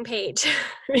about the same page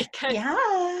because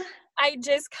I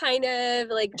just kind of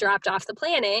like dropped off the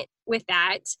planet with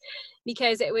that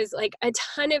because it was like a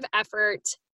ton of effort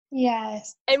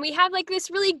Yes. And we have like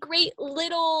this really great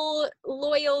little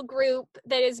loyal group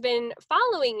that has been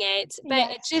following it,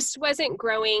 but it just wasn't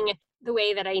growing the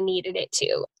way that I needed it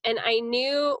to. And I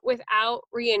knew without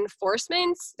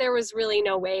reinforcements, there was really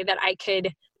no way that I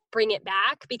could bring it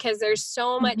back because there's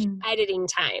so much editing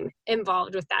time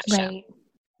involved with that show. Right.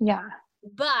 Yeah.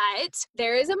 But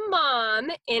there is a mom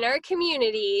in our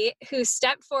community who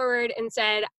stepped forward and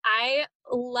said, I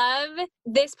love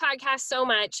this podcast so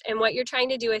much and what you're trying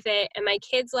to do with it. And my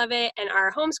kids love it. And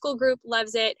our homeschool group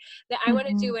loves it, that I want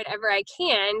to do whatever I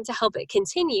can to help it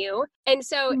continue. And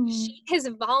so she has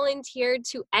volunteered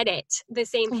to edit the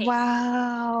same page.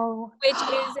 Wow. Which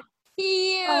is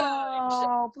huge.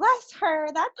 Oh, bless her.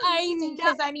 That's amazing.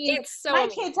 Because I mean, it's so my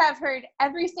amazing. kids have heard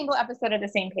every single episode of The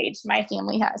Same Page. My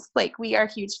family has. Like, we are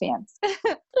huge fans.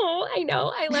 Oh, I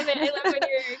know. I love it. I love when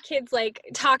your kids like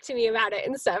talk to me about it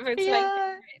and stuff. It's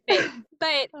my favorite thing.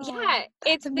 But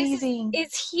it's amazing.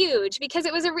 It's huge because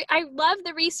it was I love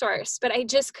the resource, but I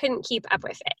just couldn't keep up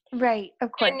with it. Right.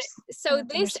 Of course. And so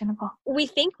we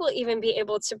think we'll even be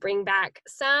able to bring back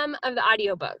some of the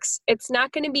audiobooks. It's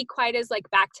not going to be quite as like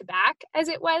back to back as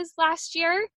it was last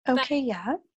year. Okay.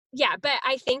 But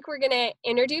I think we're going to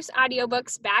introduce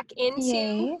audiobooks back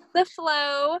into the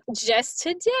flow. Just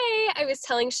today, I was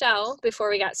telling Shell before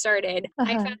we got started,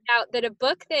 I found out that a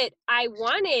book that I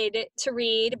wanted to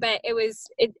read, but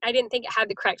I didn't think it had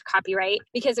the correct copyright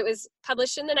because it was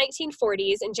published in the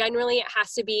 1940s, and generally it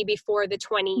has to be before the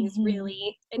 20s,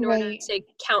 really, in order to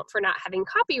count for not having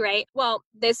copyright. Well,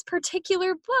 this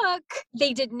particular book,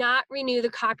 they did not renew the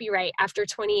copyright after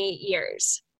 28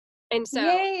 years. And so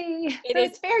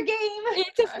it's fair game.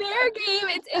 It's a fair game.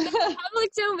 It's in the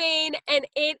public domain, and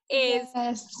it is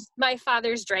My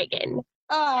Father's Dragon.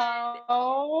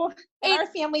 Oh, and our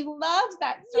family loves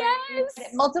that story. Yes.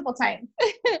 Multiple times.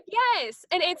 Yes.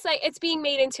 And it's like, it's being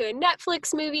made into a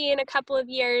Netflix movie in a couple of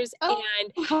years. Oh,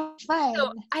 and fun.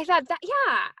 So I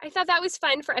thought that was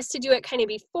fun for us to do it kind of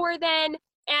before then.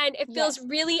 And it feels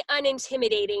really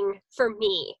unintimidating for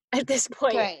me at this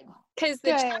point. Good. Because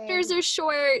the chapters are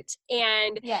short,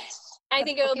 and I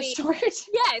think it'll be short.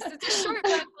 Yes, it's a short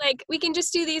book. Like, we can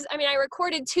just do these. I mean, I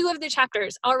recorded 2 of the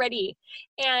chapters already,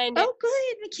 and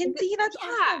good, Mackenzie, that's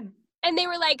awesome. And they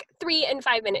were like 3 and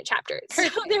 5 minute chapters. So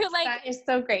they're like, that is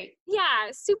so great.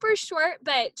 Yeah, super short,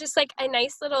 but just like a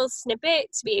nice little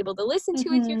snippet to be able to listen to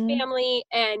with your family.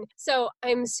 And so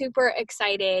I'm super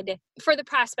excited for the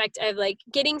prospect of like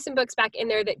getting some books back in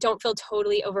there that don't feel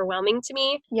totally overwhelming to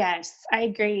me. Yes, I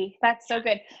agree. That's so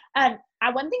good.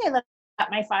 One thing I love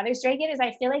about My Father's Dragon is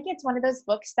I feel like it's one of those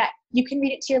books that you can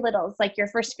read it to your littles, like your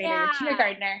first grader, your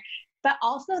kindergartner, but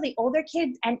also the older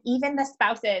kids and even the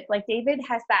spouses. Like, David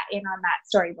has sat in on that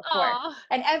story before.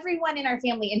 And everyone in our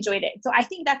family enjoyed it. So I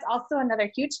think that's also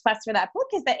another huge plus for that book,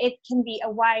 is that it can be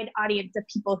a wide audience of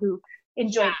people who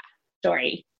enjoy the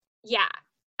story. Yeah,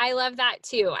 I love that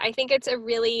too. I think it's a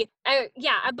really,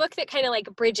 a book that kind of like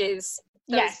bridges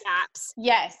those gaps.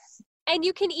 Yes. And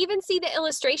you can even see the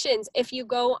illustrations if you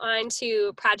go on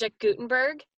to Project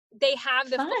Gutenberg. They have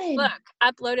the full book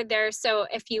uploaded there. So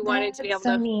if you wanted to be able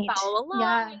to follow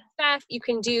along and stuff, you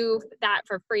can do that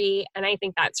for free. And I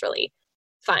think that's really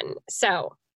fun.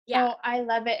 So Oh, I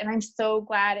love it. And I'm so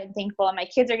glad and thankful. And my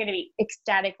kids are going to be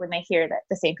ecstatic when they hear that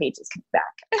The Same Page is coming back.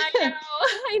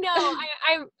 I know.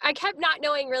 I kept not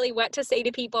knowing really what to say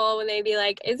to people when they'd be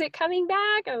like, is it coming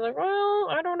back? I was like, well,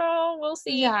 I don't know. We'll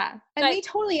see. Yeah. And we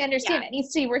totally understand it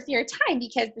needs to be worth your time,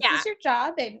 because this is your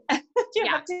job, and you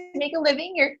have to make a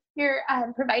living. You're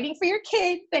providing for your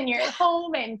kids and you're at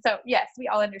home. And so, yes, we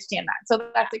all understand that. So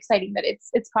that's exciting that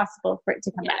it's possible for it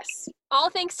to come back. All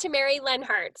thanks to Mary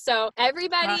Lenhart. So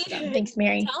everybody, thanks,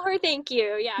 Mary. Tell her thank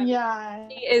you. Yeah.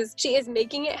 She is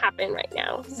making it happen right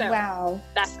now. So wow.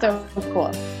 That's so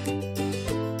cool.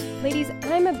 Ladies,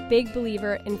 I'm a big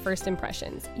believer in first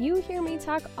impressions. You hear me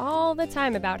talk all the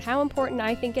time about how important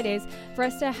I think it is for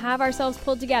us to have ourselves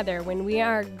pulled together when we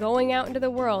are going out into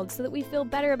the world, so that we feel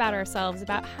better about ourselves,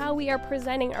 about how we are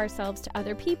presenting ourselves to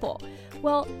other people.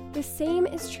 Well, the same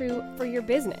is true for your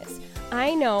business.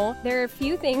 I know there are a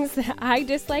few things that I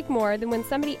dislike more than when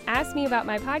somebody asks me about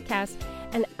my podcast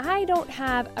and I don't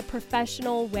have a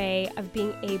professional way of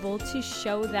being able to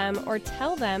show them or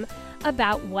tell them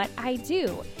about what I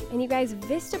do. And you guys,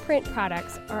 Vistaprint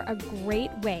products are a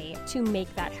great way to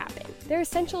make that happen. They're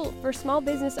essential for small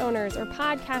business owners or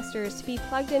podcasters to be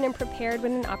plugged in and prepared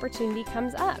when an opportunity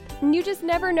comes up. And you just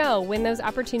never know when those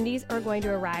opportunities are going to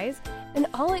arise. And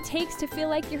all it takes to feel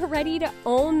like you're ready to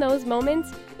own those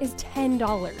moments is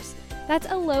 $10. That's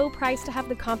a low price to have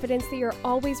the confidence that you're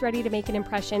always ready to make an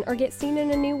impression or get seen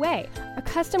in a new way. A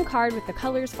custom card with the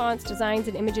colors, fonts, designs,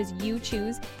 and images you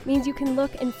choose means you can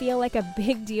look and feel like a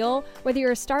big deal, whether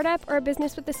you're a startup or a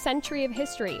business with a century of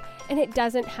history. And it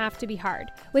doesn't have to be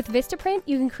hard. With Vistaprint,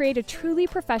 you can create a truly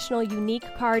professional, unique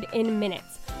card in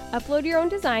minutes. Upload your own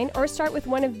design or start with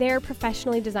one of their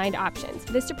professionally designed options.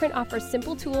 Vistaprint offers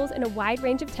simple tools and a wide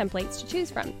range of templates to choose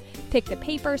from. Pick the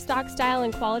paper, stock, style,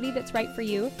 and quality that's right for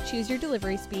you, choose your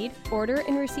delivery speed, order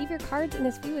and receive your cards in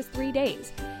as few as 3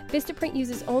 days. Vistaprint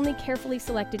uses only carefully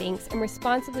selected inks and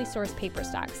responsibly sourced paper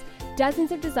stocks.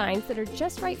 Dozens of designs that are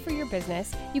just right for your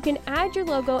business. You can add your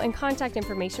logo and contact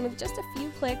information with just a few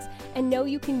clicks and know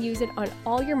you can use it on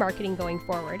all your marketing going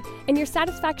forward. And your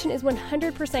satisfaction is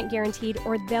 100% guaranteed,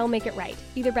 or they'll make it right,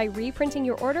 either by reprinting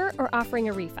your order or offering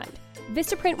a refund.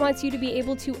 Vistaprint wants you to be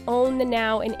able to own the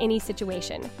now in any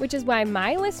situation, which is why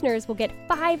my listeners will get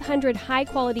 500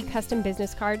 high-quality custom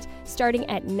business cards starting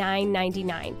at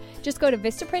 $9.99. Just go to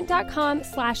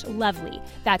Vistaprint.com/lovely.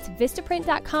 That's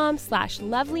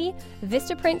Vistaprint.com/lovely,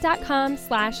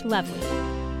 Vistaprint.com/lovely.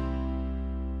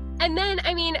 And then,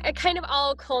 it kind of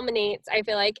all culminates, I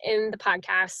feel like, in the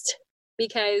podcast,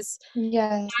 because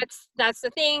that's the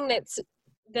thing that's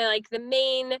the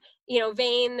main,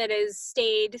 vein that has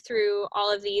stayed through all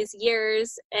of these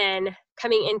years and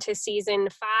coming into season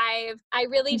 5. I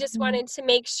really just wanted to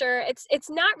make sure it's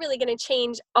not really going to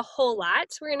change a whole lot.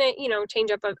 We're going to,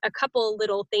 change up a couple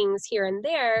little things here and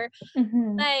there,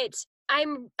 but I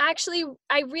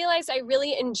realized I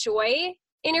really enjoy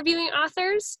interviewing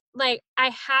authors. Like, I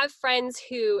have friends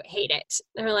who hate it.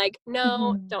 They're like,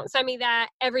 no, don't send me that.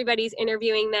 Everybody's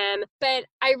interviewing them. But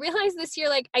I realized this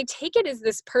year, I take it as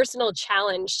this personal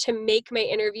challenge to make my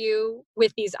interview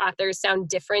with these authors sound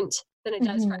different than it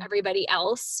does for everybody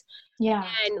else. Yeah.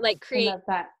 And create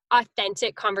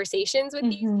authentic conversations with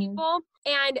these people.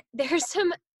 And there's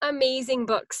some amazing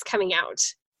books coming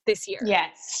out this year.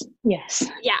 Yes. Yeah.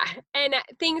 And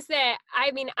things that,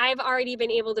 I've already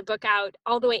been able to book out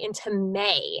all the way into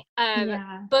May.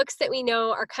 Books that we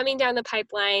know are coming down the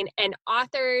pipeline, and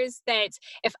authors that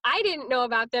if I didn't know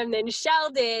about them, then Shell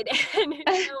did. And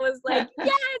Shell was like,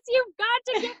 yes, you've got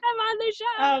to get them on the show.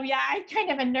 Oh yeah. I'm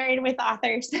kind of a nerd with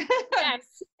authors.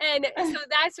 Yes. And so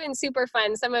that's been super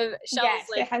fun. Some of Shell's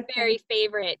very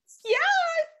favorites. Yes.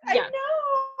 I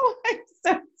know. I'm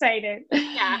so excited.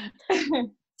 Yeah.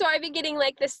 So I've been getting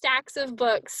the stacks of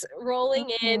books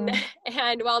rolling in,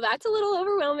 and while that's a little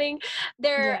overwhelming,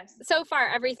 so far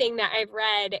everything that I've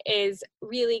read is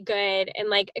really good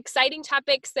and exciting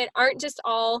topics that aren't just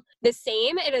all the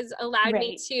same. It has allowed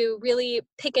me to really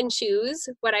pick and choose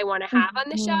what I want to have on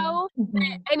the show.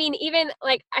 Even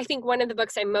I think one of the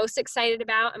books I'm most excited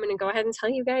about, I'm going to go ahead and tell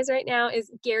you guys right now,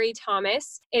 is Gary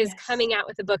Thomas is coming out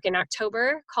with a book in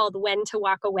October called When to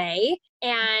Walk Away.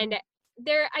 And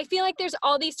I feel like there's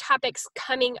all these topics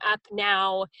coming up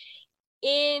now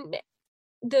in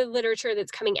the literature that's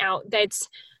coming out that's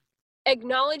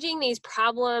acknowledging these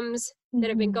problems that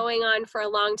have been going on for a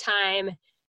long time,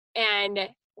 and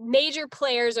major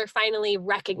players are finally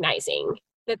recognizing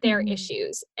that there are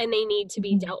issues and they need to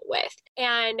be dealt with.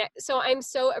 And so I'm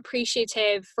so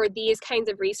appreciative for these kinds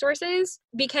of resources,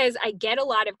 because I get a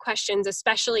lot of questions,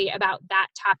 especially about that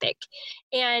topic.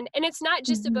 And it's not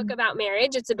just a book about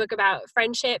marriage, it's a book about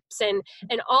friendships and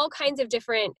all kinds of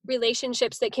different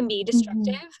relationships that can be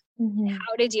destructive,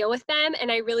 how to deal with them.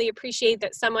 And I really appreciate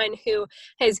that someone who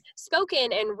has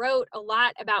spoken and wrote a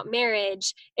lot about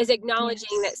marriage is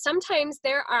acknowledging that sometimes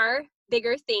there are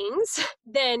bigger things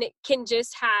than can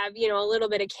just have, a little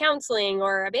bit of counseling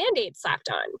or a Band-Aid slapped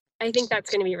on. I think that's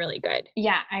going to be really good.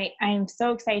 Yeah, I'm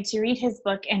so excited to read his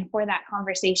book and for that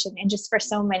conversation, and just for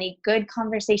so many good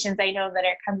conversations I know that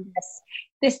are coming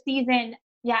this season.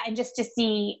 Yeah, and just to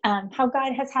see how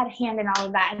God has had a hand in all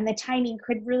of that, and the timing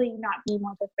could really not be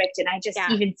more perfect. And I just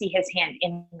even see his hand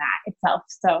in that itself.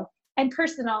 So, and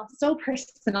so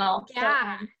personal.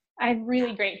 Yeah. So, I'm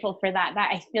really grateful for that.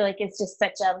 That I feel like it's just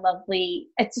it's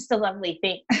just a lovely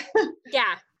thing.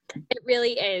 Yeah, it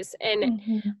really is. And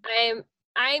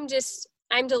I'm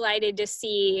delighted to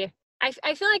see,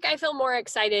 I feel like I feel more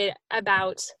excited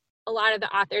about a lot of the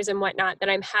authors and whatnot that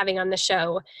I'm having on the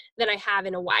show than I have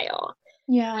in a while.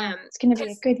 Yeah, it's going to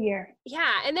be a good year.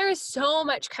 Yeah, and there is so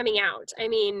much coming out. I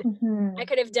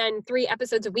could have done 3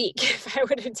 episodes a week if I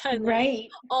would have done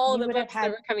all the books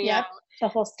that were coming out. The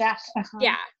whole stack.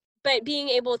 Yeah. But being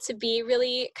able to be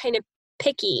really kind of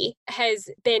picky has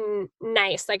been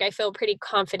nice. I feel pretty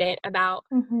confident about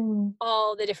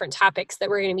all the different topics that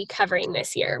we're going to be covering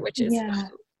this year, which is fun.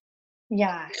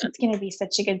 Yeah, it's going to be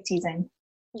such a good season.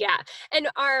 Yeah. And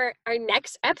our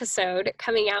next episode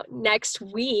coming out next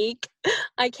week,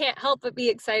 I can't help but be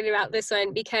excited about this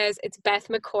one because it's Beth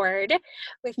McCord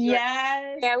with your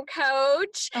Yes. Instagram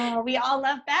coach. Oh, we all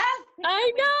love Beth.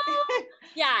 I know.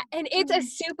 Yeah. And it's a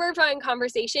super fun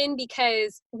conversation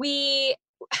because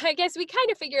I guess we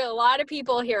kind of figure a lot of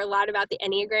people hear a lot about the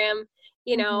Enneagram,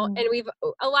 you know, and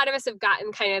a lot of us have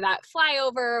gotten kind of that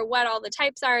flyover, what all the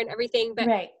types are and everything, but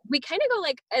Right. we kind of go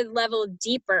like a level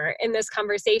deeper in this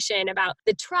conversation about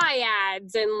the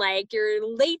triads and like your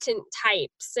latent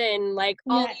types and like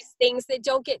all Yes. these things that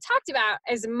don't get talked about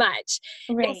as much.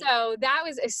 Right. And so that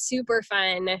was a super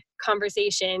fun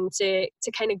conversation to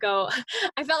kind of go.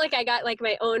 I felt like I got like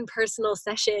my own personal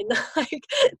session, like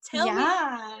tell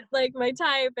me like my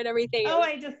type and everything. Oh,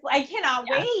 I cannot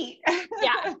wait.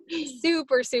 Yeah.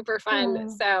 Super, super fun.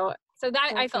 So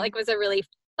that I felt like was a really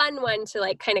fun one to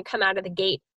like kind of come out of the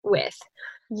gate with.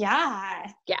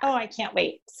 Yeah. Yeah. Oh, I can't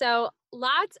wait. So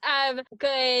lots of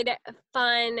good,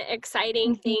 fun,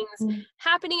 exciting things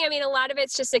happening. I mean, a lot of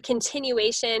it's just a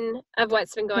continuation of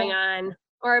what's been going on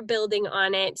or building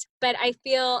on it. But I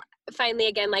feel finally,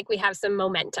 again, like we have some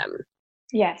momentum.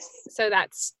 Yes. So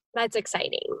that's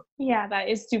exciting. Yeah, that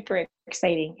is super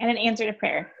exciting. And an answer to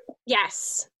prayer.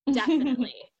 Yes,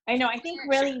 definitely. I know. I think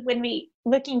really when we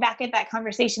looking back at that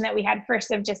conversation that we had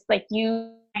first of just like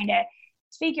you kind of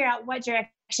figure out what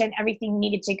direction everything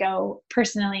needed to go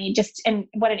personally, just and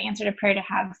what an answer to prayer to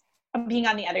have being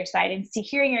on the other side and see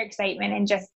hearing your excitement and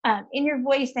just in your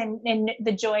voice and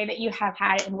the joy that you have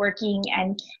had in working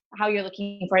and how you're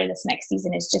looking forward to this next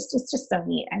season is just it's just so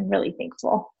neat. I'm really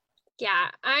thankful. Yeah,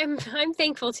 I'm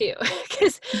thankful too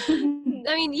because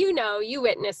I mean, you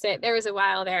witnessed it. There was a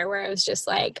while there where I was just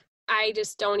like, I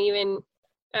don't even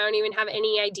have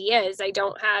any ideas. I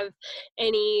don't have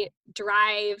any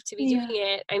drive to be doing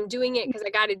it. I'm doing it because I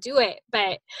got to do it.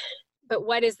 But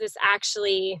what does this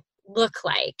actually look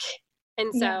like?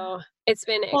 And so it's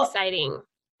been exciting.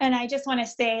 And I just want to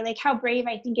say like how brave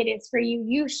I think it is for you.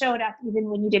 You showed up even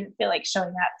when you didn't feel like showing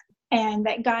up. And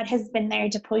that God has been there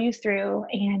to pull you through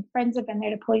and friends have been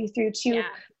there to pull you through too. Yeah.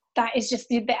 That is just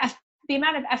the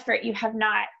amount of effort you have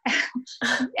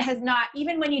has not,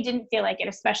 even when you didn't feel like it,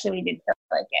 especially when you didn't feel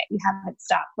like it, you haven't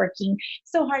stopped working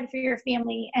so hard for your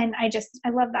family. And I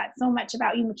love that so much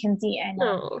about you, Mackenzie. And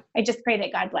I just pray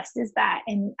that God blesses that.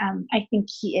 And I think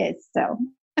he is. So.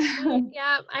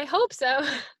 Yeah, I hope so.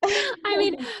 I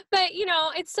mean, but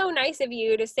it's so nice of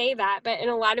you to say that. But in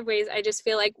a lot of ways, I just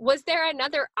feel like, was there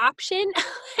another option?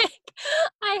 Like,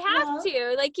 I have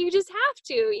to, like, you just have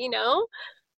to,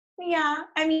 Yeah.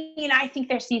 I mean, I think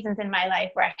there's seasons in my life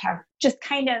where I have just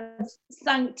kind of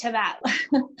sunk to that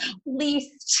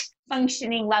least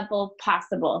functioning level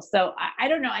possible. So I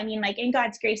don't know. I mean, like in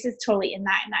God's grace is totally in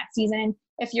that season.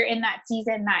 If you're in that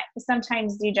season, that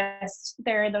sometimes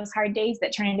there are those hard days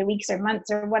that turn into weeks or months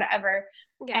or whatever.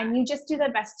 Yeah. And you just do the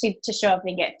best to show up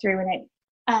and get through it.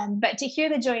 But to hear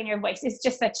the joy in your voice is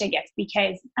just such a gift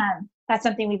because that's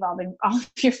something all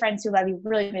of your friends who love you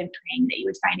really been praying that you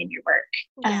would find in your work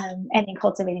and in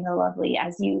cultivating the lovely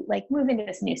as you like move into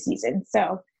this new season.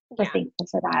 So we're thankful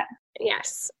for that.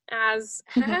 Yes, as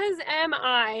am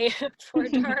I for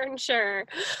darn sure.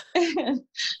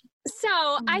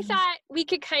 So I thought we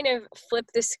could kind of flip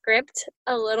the script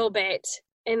a little bit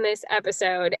in this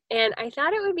episode. And I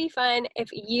thought it would be fun if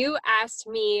you asked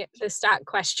me the stock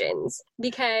questions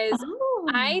because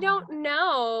I don't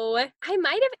know. I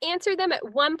might have answered them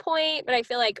at one point, but I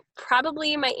feel like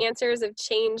probably my answers have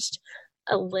changed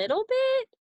a little bit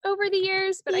over the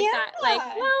years. But I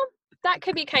thought that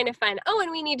could be kind of fun. Oh,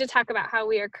 and we need to talk about how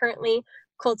we are currently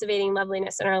cultivating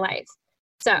loveliness in our life.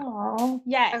 So,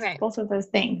 yes, okay. Both of those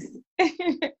things.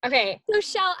 Okay. So,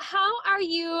 Shell, how are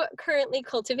you currently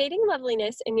cultivating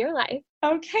loveliness in your life?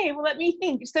 Okay. Well, let me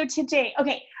think. So today,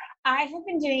 I have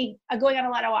been going on a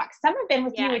lot of walks. Some have been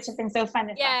with you, which has been so fun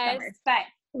this last summer. But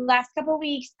the last couple of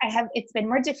weeks, it's been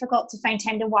more difficult to find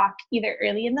time to walk either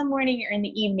early in the morning or in the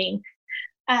evening.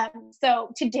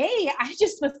 So today I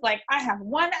just was like, I have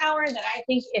 1 hour that I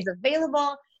think is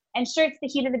available. And sure, it's the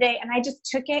heat of the day. And I just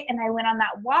took it and I went on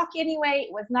that walk anyway.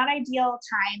 It was not ideal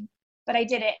time, but I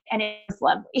did it and it was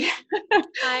lovely.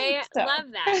 I love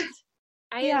that.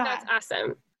 I think that's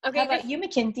awesome. Okay. How about you,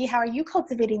 Mackenzie? How are you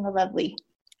cultivating the lovely?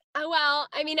 Well,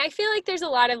 I mean, I feel like there's a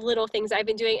lot of little things I've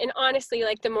been doing. And honestly,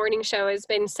 like the morning show has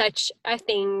been such a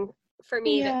thing for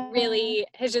me that really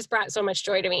has just brought so much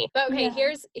joy to me. But okay,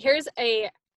 here's a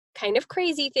kind of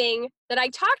crazy thing that I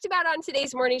talked about on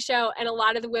today's morning show. And a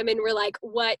lot of the women were like,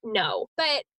 what? No.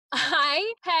 But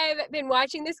I have been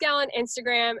watching this gal on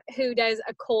Instagram who does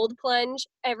a cold plunge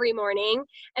every morning.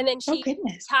 And then Oh, she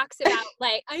goodness. talks about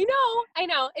like, I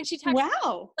know. And she talks about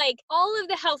Wow. like all of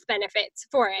the health benefits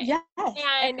for it. Yes. I've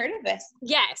And heard of this.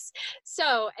 yes.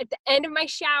 So at the end of my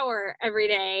shower every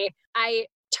day, I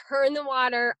turn the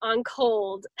water on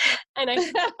cold and I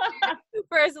sit there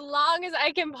for as long as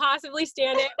I can possibly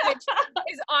stand it, which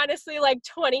is honestly like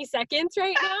 20 seconds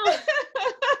right now.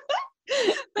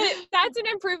 But that's an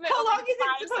improvement. How over long is 5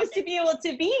 it supposed to seconds. be able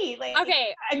to be? Like,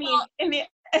 Okay. I mean, well, in the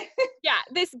yeah,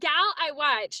 this gal I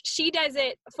watch, she does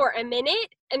it for a minute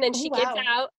and then she Oh, gets wow.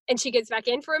 out and she gets back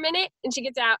in for a minute and she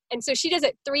gets out. And so she does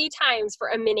it 3 times for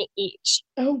a minute each.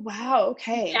 Oh, wow.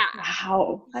 Okay. Yeah.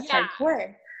 Wow. That's Yeah.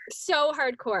 hardcore. So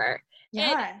hardcore.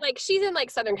 Yeah. And like she's in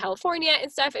like Southern California and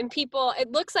stuff, and people,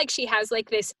 it looks like she has like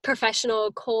this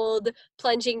professional cold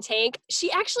plunging tank.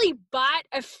 She actually bought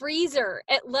a freezer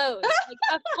at Lowe's, like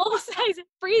a full size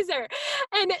freezer.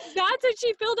 And that's what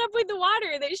she filled up with the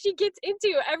water that she gets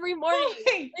into every morning. Oh,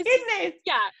 my It's just- goodness.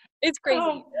 Yeah, it's crazy.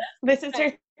 Oh, this is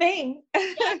her thing.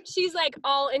 Yeah, she's like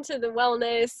all into the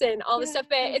wellness and all this Yeah, stuff,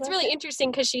 but I it's love really it.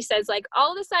 interesting because she says like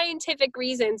all the scientific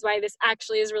reasons why this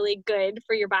actually is really good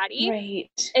for your body.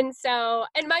 Right. And so,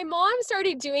 and my mom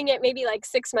started doing it maybe like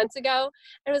 6 months ago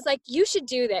and was like, you should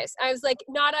do this. I was like,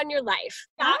 not on your life.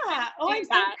 Not Yeah. Oh, do I'm so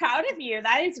that. proud of you.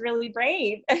 That is really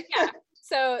brave.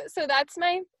 So that's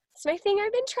my thing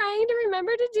I've been trying to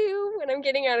remember to do when I'm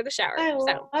getting out of the shower. I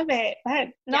So love it. That,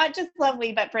 not just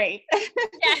lovely, but brave.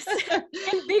 yes,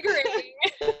 invigorating.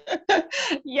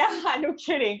 Yeah, no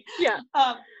kidding. Yeah.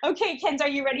 Okay, Kenz, are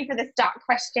you ready for the stock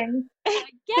question? I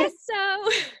guess so.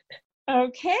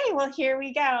 Okay, well, here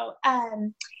we go.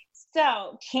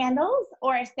 So, candles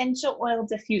or essential oil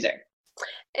diffuser?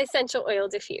 Essential oil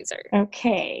diffuser.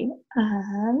 Okay.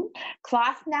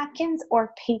 Cloth napkins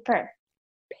or paper?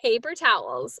 Paper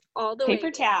towels all the way. Paper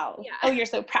towel. Yeah. Oh, you're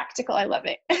so practical. I love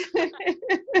it.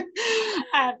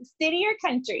 City or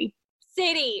country?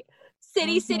 City.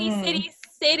 City, city, Mhm. city,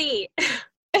 city.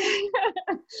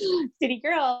 City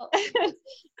girl.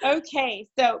 Okay,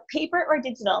 so paper or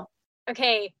digital?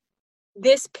 Okay,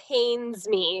 this pains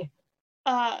me.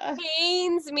 Uh,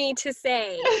 Pains me to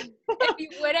say. If you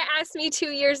would have asked me 2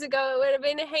 years ago, it would have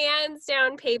been hands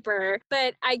down paper.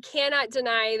 But I cannot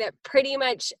deny that pretty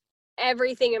much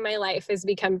everything in my life has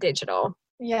become digital.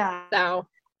 yeah. So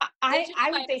I digital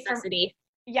would by say for necessity.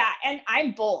 yeah, and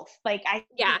I'm both. Like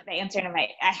Yeah. the answer to I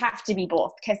have to be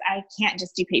both because I can't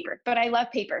just do paper. But I love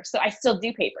paper, so I still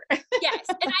do paper. Yes,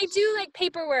 and I do like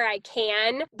paper where I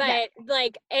can, but Yeah.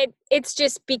 like it's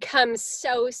just become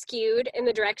so skewed in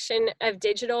the direction of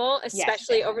digital,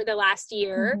 especially over the last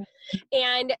year,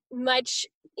 and much,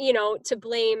 to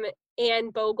blame Anne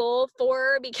Bogle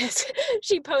for because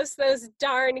she posts those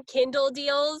darn Kindle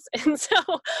deals, and so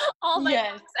all my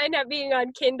Yes. books end up being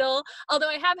on Kindle. Although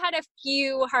I have had a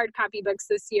few hard copy books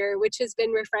this year, which has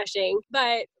been refreshing,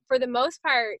 but for the most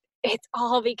part, it's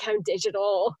all become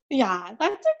digital. Yeah,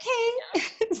 that's okay.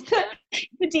 It's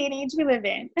the day and age we live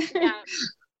in.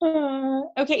 Yeah.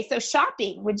 Okay, so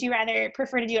shopping. Would you rather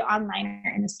prefer to do it online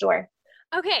or in the store?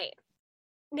 Okay.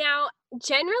 Now,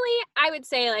 generally, I would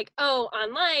say like, oh,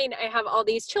 online, I have all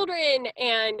these children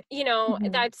and,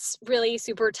 Mhm. that's really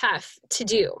super tough to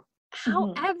do.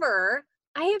 Mhm. However,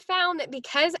 I have found that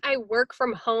because I work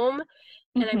from home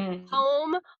and I'm Mhm.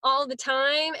 home all the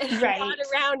time and I'm not Right.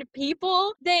 around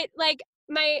people that like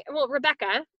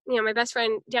Rebecca, my best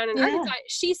friend down in Yeah. Arkansas,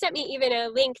 she sent me even a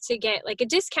link to get like a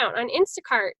discount on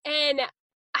Instacart. And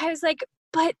I was like,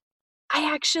 but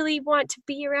I actually want to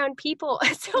be around people.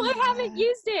 So I haven't Yeah.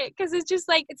 used it because it's just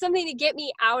like, it's something to get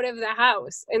me out of the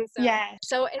house. And so, Yes.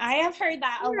 so it's, I have heard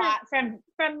that a weird. lot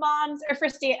from moms or for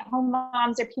stay-at-home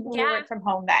moms or people who Yeah. work from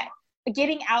home, that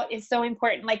getting out is so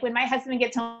important. Like when my husband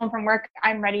gets home from work,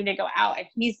 I'm ready to go out and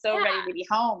he's so Yeah. ready to be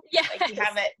home. Like we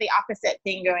have Yes. the opposite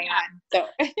thing going Yeah. on. So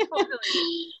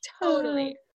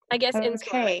totally. I guess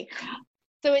in-store. Okay.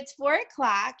 So it's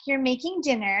 4:00. You're making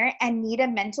dinner and need a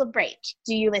mental break.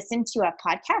 Do you listen to a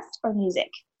podcast or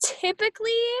music?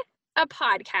 Typically a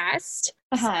podcast.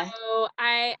 Uh-huh. So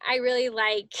I really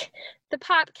like the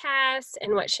Popcast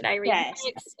and What Should I Read Yes.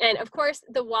 Next? And of course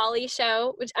the Wally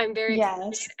Show, which I'm very Yes.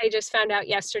 excited. I just found out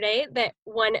yesterday that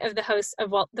one of the hosts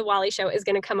of the Wally Show is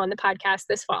going to come on the podcast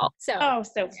this fall. So Oh,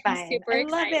 so fun. super I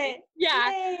love excited. it. Yeah.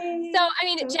 Yay. So, I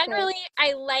mean, So good. generally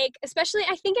I like, especially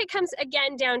I think it comes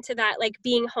again down to that, like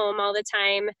being home all the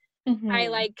time. I Mhm.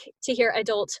 like to hear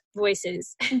adult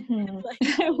voices. Mhm. Like,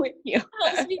 I'm with you.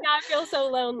 helps me not feel so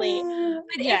lonely.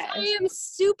 But Yes. if I am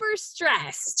super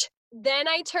stressed, then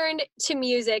I turn to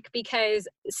music because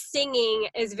singing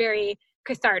is very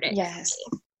cathartic. Yes.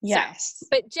 Yes.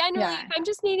 But generally, Yeah. if I'm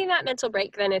just needing that mental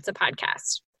break, then it's a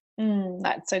podcast.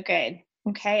 That's so good.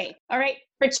 Okay. All right.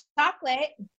 For chocolate,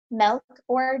 milk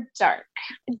or dark?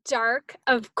 Dark,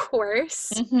 of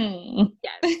course. Mm-hmm.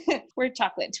 Yes. We're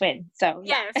chocolate twins. So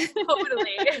yeah. Yes,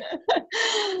 totally.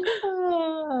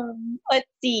 Let's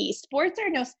see. Sports or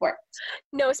no sports?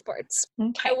 No sports.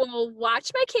 Okay. I will watch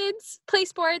my kids play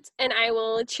sports and I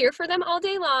will cheer for them all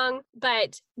day long,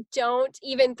 but don't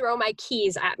even throw my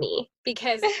keys at me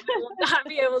because I will not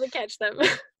be able to catch them.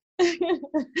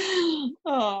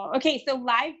 Oh, okay. So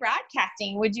live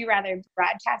broadcasting, would you rather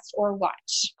broadcast or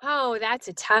watch? Oh, that's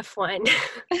a tough one.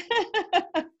 I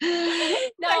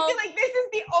feel like this is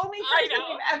the only person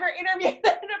we've ever interviewed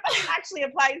that actually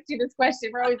applies to this question.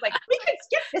 We're always like, we could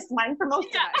skip this one for most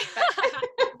of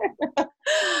us.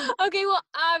 Okay, well,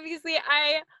 obviously,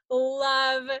 I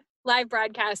love live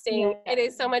broadcasting. Yeah. It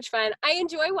is so much fun. I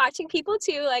enjoy watching people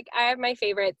too. Like, I have my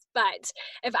favorites, but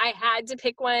if I had to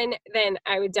pick one, then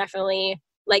I would definitely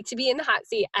like to be in the hot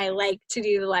seat. I like to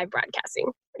do the live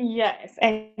broadcasting. Yes.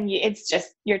 And it's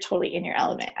just, you're totally in your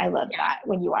element. I love that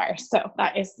when you are. So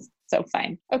that is so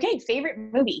fun. Okay. Favorite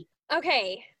movie?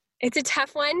 Okay, it's a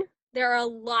tough one. There are a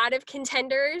lot of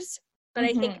contenders, but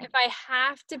I think if I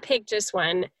have to pick just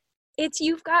one, it's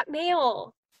You've Got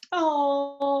Mail.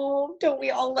 Oh, don't we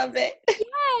all love it?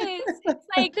 Yes. It's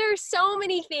like there's so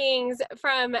many things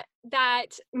from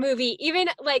that movie, even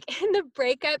like in the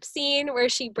breakup scene where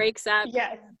she breaks up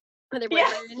Yes. with her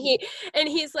boyfriend and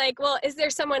he's like, well, is there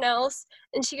someone else?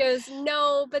 And she goes,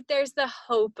 no, but there's the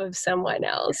hope of someone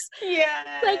else.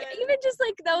 Yeah. Like even just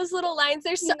like those little lines,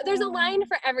 there's a line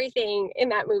for everything in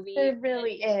that movie. It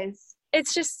really is.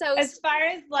 It's just so As far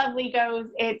as Lovely goes,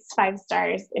 it's 5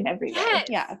 stars in every way.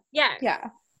 Yes. Yeah. Yeah.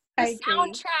 The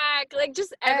soundtrack, like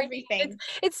just everything.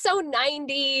 It's so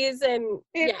 90s and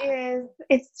it is.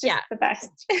 It's just the best.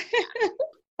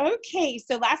 Okay,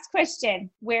 so last question.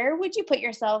 Where would you put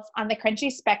yourself on the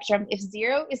crunchy spectrum if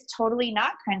 0 is totally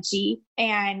not crunchy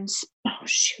and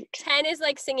 10 is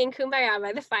like singing Kumbaya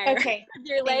by the fire. Okay. With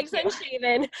your legs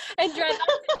unshaven and dreadlocks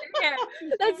in your hair.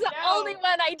 That's the only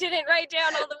one I didn't write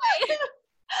down all the way.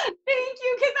 Thank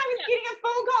you, because I was getting a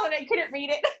phone call and I couldn't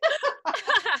read it.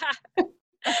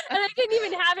 And I didn't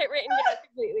even have it written down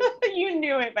completely. You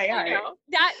knew it by heart.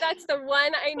 That's the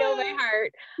one I know by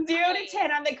heart. 0 to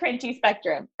 10 on the crunchy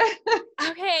spectrum.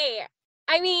 Okay.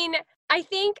 I mean, I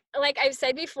think, like I've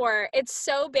said before, it's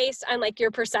so based on like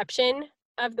your perception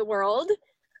of the world.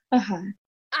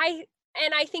 I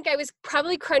think I was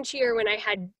probably crunchier when I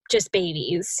had just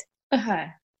babies.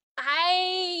 I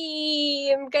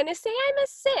am gonna say I'm a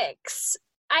 6.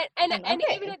 And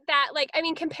even at that, like, I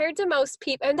mean, compared to most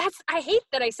people, and I hate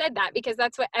that I said that because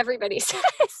that's what everybody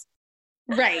says.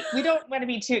 Right. We don't want to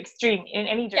be too extreme in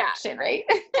any direction, right?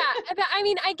 Yeah. But I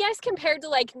mean, I guess compared to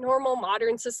like normal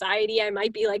modern society, I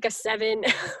might be like a 7.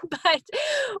 But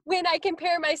when I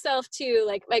compare myself to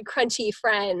like my crunchy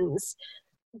friends,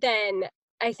 then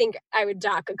I think I would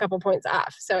dock a couple points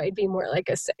off. So it'd be more like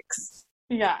a 6.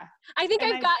 Yeah. I think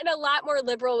I've gotten a lot more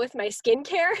liberal with my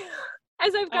skincare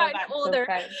as I've gotten older.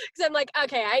 Because I'm like,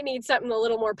 okay, I need something a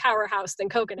little more powerhouse than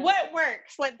coconut. What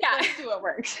works? Let's do what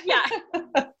works. Yeah.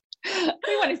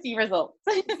 We want to see results.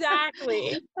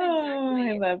 Exactly. Oh,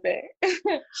 I love it.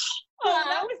 Oh,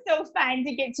 that was so fun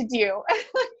to get to do.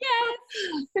 Yes.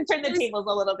 To turn the tables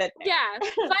a little bit there. Yeah.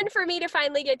 Fun for me to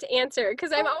finally get to answer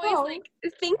because I'm always like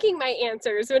thinking my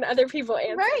answers when other people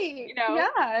answer. Right. You know?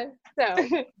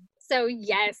 Yeah. So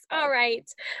yes. All right.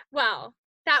 Well,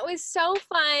 that was so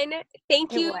fun.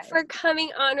 Thank you for coming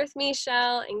on with me,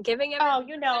 Shell, and giving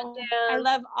everyone I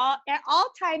love all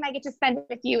time I get to spend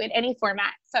with you in any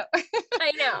format. So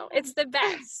I know. It's the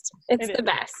best. It's the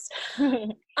best.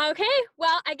 Okay.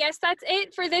 Well, I guess that's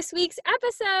it for this week's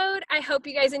episode. I hope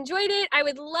you guys enjoyed it. I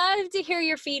would love to hear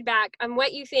your feedback on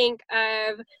what you think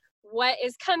of what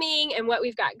is coming and what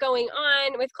we've got going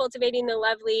on with Cultivating the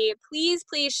Lovely. Please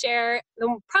share.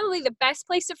 Probably the best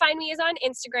place to find me is on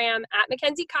Instagram at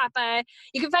Mackenzie Kappa.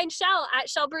 You can find Shell at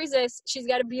Shell Bruises. She's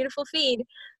got a beautiful feed.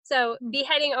 So be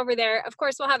heading over there. Of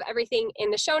course, we'll have everything in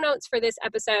the show notes for this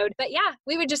episode. But yeah,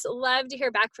 we would just love to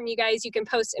hear back from you guys. You can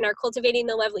post in our Cultivating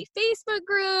the Lovely Facebook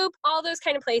group, all those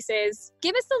kind of places.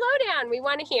 Give us the lowdown. We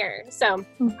want to hear. So,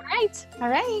 all right. All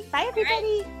right. Bye,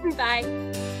 everybody. Bye.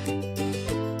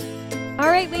 All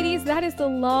right, right, ladies, that is the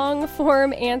long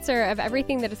form answer of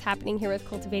everything that is happening here with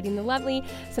Cultivating the Lovely.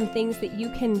 Some things that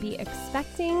you can be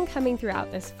expecting coming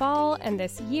throughout this fall and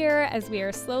this year as we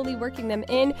are slowly working them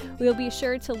in. We'll be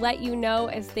sure to let you know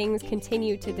as things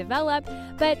continue to develop.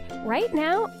 But right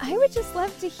now, I would just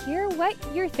love to hear what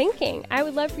you're thinking. I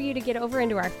would love for you to get over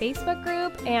into our Facebook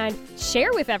group and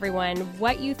share with everyone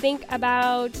what you think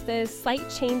about the slight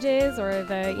changes or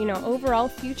the, overall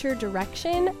future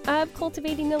direction of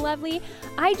Cultivating the Lovely.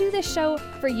 I do this show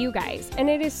for you guys, and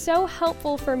it is so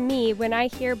helpful for me when I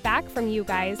hear back from you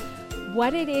guys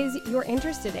what it is you're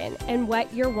interested in and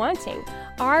what you're wanting.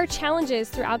 Our challenges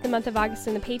throughout the month of August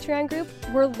in the Patreon group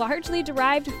were largely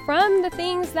derived from the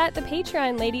things that the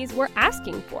Patreon ladies were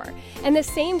asking for. And the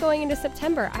same going into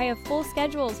September. I have full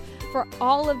schedules for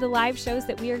all of the live shows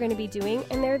that we are going to be doing,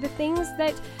 and they're the things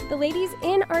that the ladies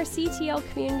in our CTL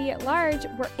community at large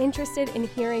were interested in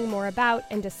hearing more about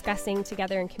and discussing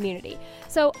together in community.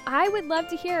 So I would love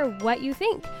to hear what you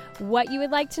think, what you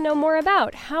would like to know more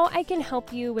about, how I can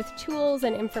help you with tools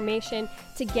and information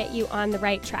to get you on the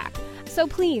right track. So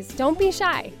please, don't be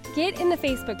shy. Get in the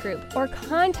Facebook group or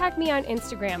contact me on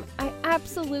Instagram. I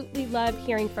absolutely love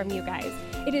hearing from you guys.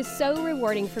 It is so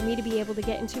rewarding for me to be able to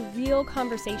get into real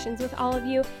conversations with all of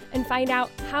you and find out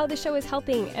how the show is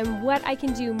helping and what I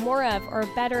can do more of or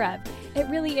better of. It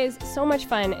really is so much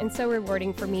fun and so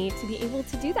rewarding for me to be able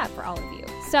to do that for all of you.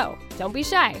 So don't be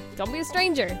shy. Don't be a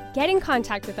stranger. Get in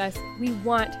contact with us. We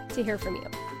want to hear from you.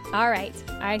 All right.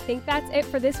 I think that's it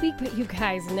for this week, but you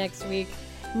guys,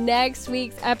 Next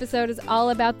week's episode is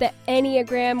all about the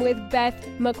Enneagram with Beth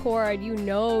McCord. You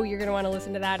know you're going to want to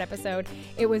listen to that episode.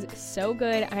 It was so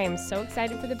good. I am so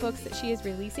excited for the books that she is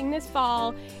releasing this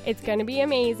fall. It's going to be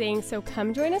amazing. So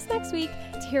come join us next week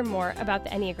to hear more about the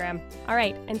Enneagram. All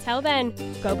right, until then,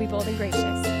 go be bold and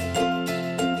gracious.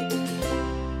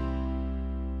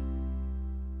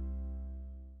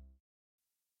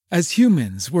 As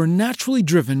humans, we're naturally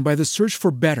driven by the search for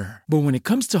better. But when it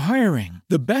comes to hiring,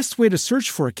 the best way to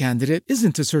search for a candidate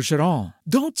isn't to search at all.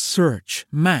 Don't search,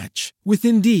 match with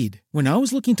Indeed. When I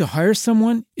was looking to hire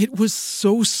someone, it was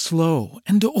so slow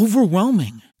and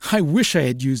overwhelming. I wish I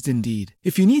had used Indeed.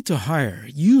 If you need to hire,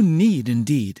 you need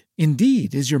Indeed.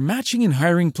 Indeed is your matching and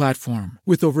hiring platform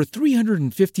with over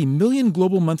 350 million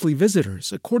global monthly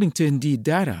visitors, according to Indeed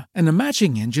data, and a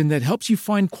matching engine that helps you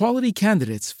find quality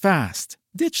candidates fast.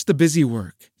 Ditch the busy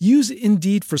work. Use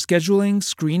Indeed for scheduling,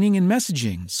 screening, and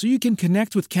messaging so you can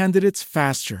connect with candidates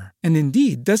faster. And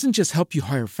Indeed doesn't just help you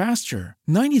hire faster.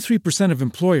 93% of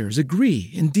employers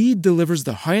agree Indeed delivers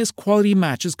the highest quality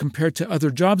matches compared to other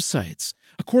job sites,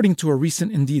 according to a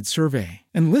recent Indeed survey.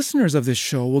 And listeners of this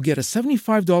show will get a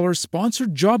 $75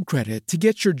 sponsored job credit to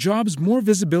get your jobs more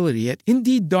visibility at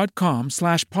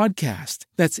Indeed.com/podcast.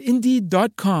 That's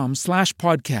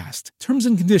Indeed.com/podcast. Terms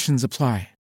and conditions apply.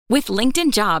 With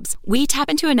LinkedIn Jobs, we tap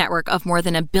into a network of more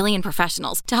than 1 billion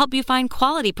professionals to help you find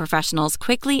quality professionals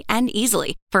quickly and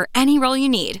easily for any role you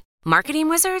need. Marketing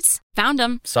wizards? Found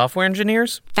them. Software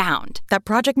engineers? Found. That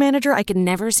project manager I could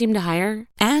never seem to hire?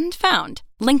 And found.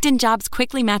 LinkedIn Jobs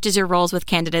quickly matches your roles with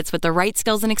candidates with the right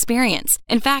skills and experience.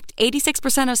 In fact,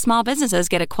 86% of small businesses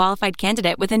get a qualified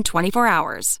candidate within 24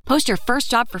 hours. Post your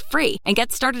first job for free and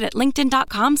get started at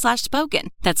linkedin.com/spoken.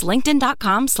 That's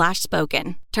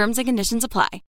linkedin.com/spoken. Terms and conditions apply.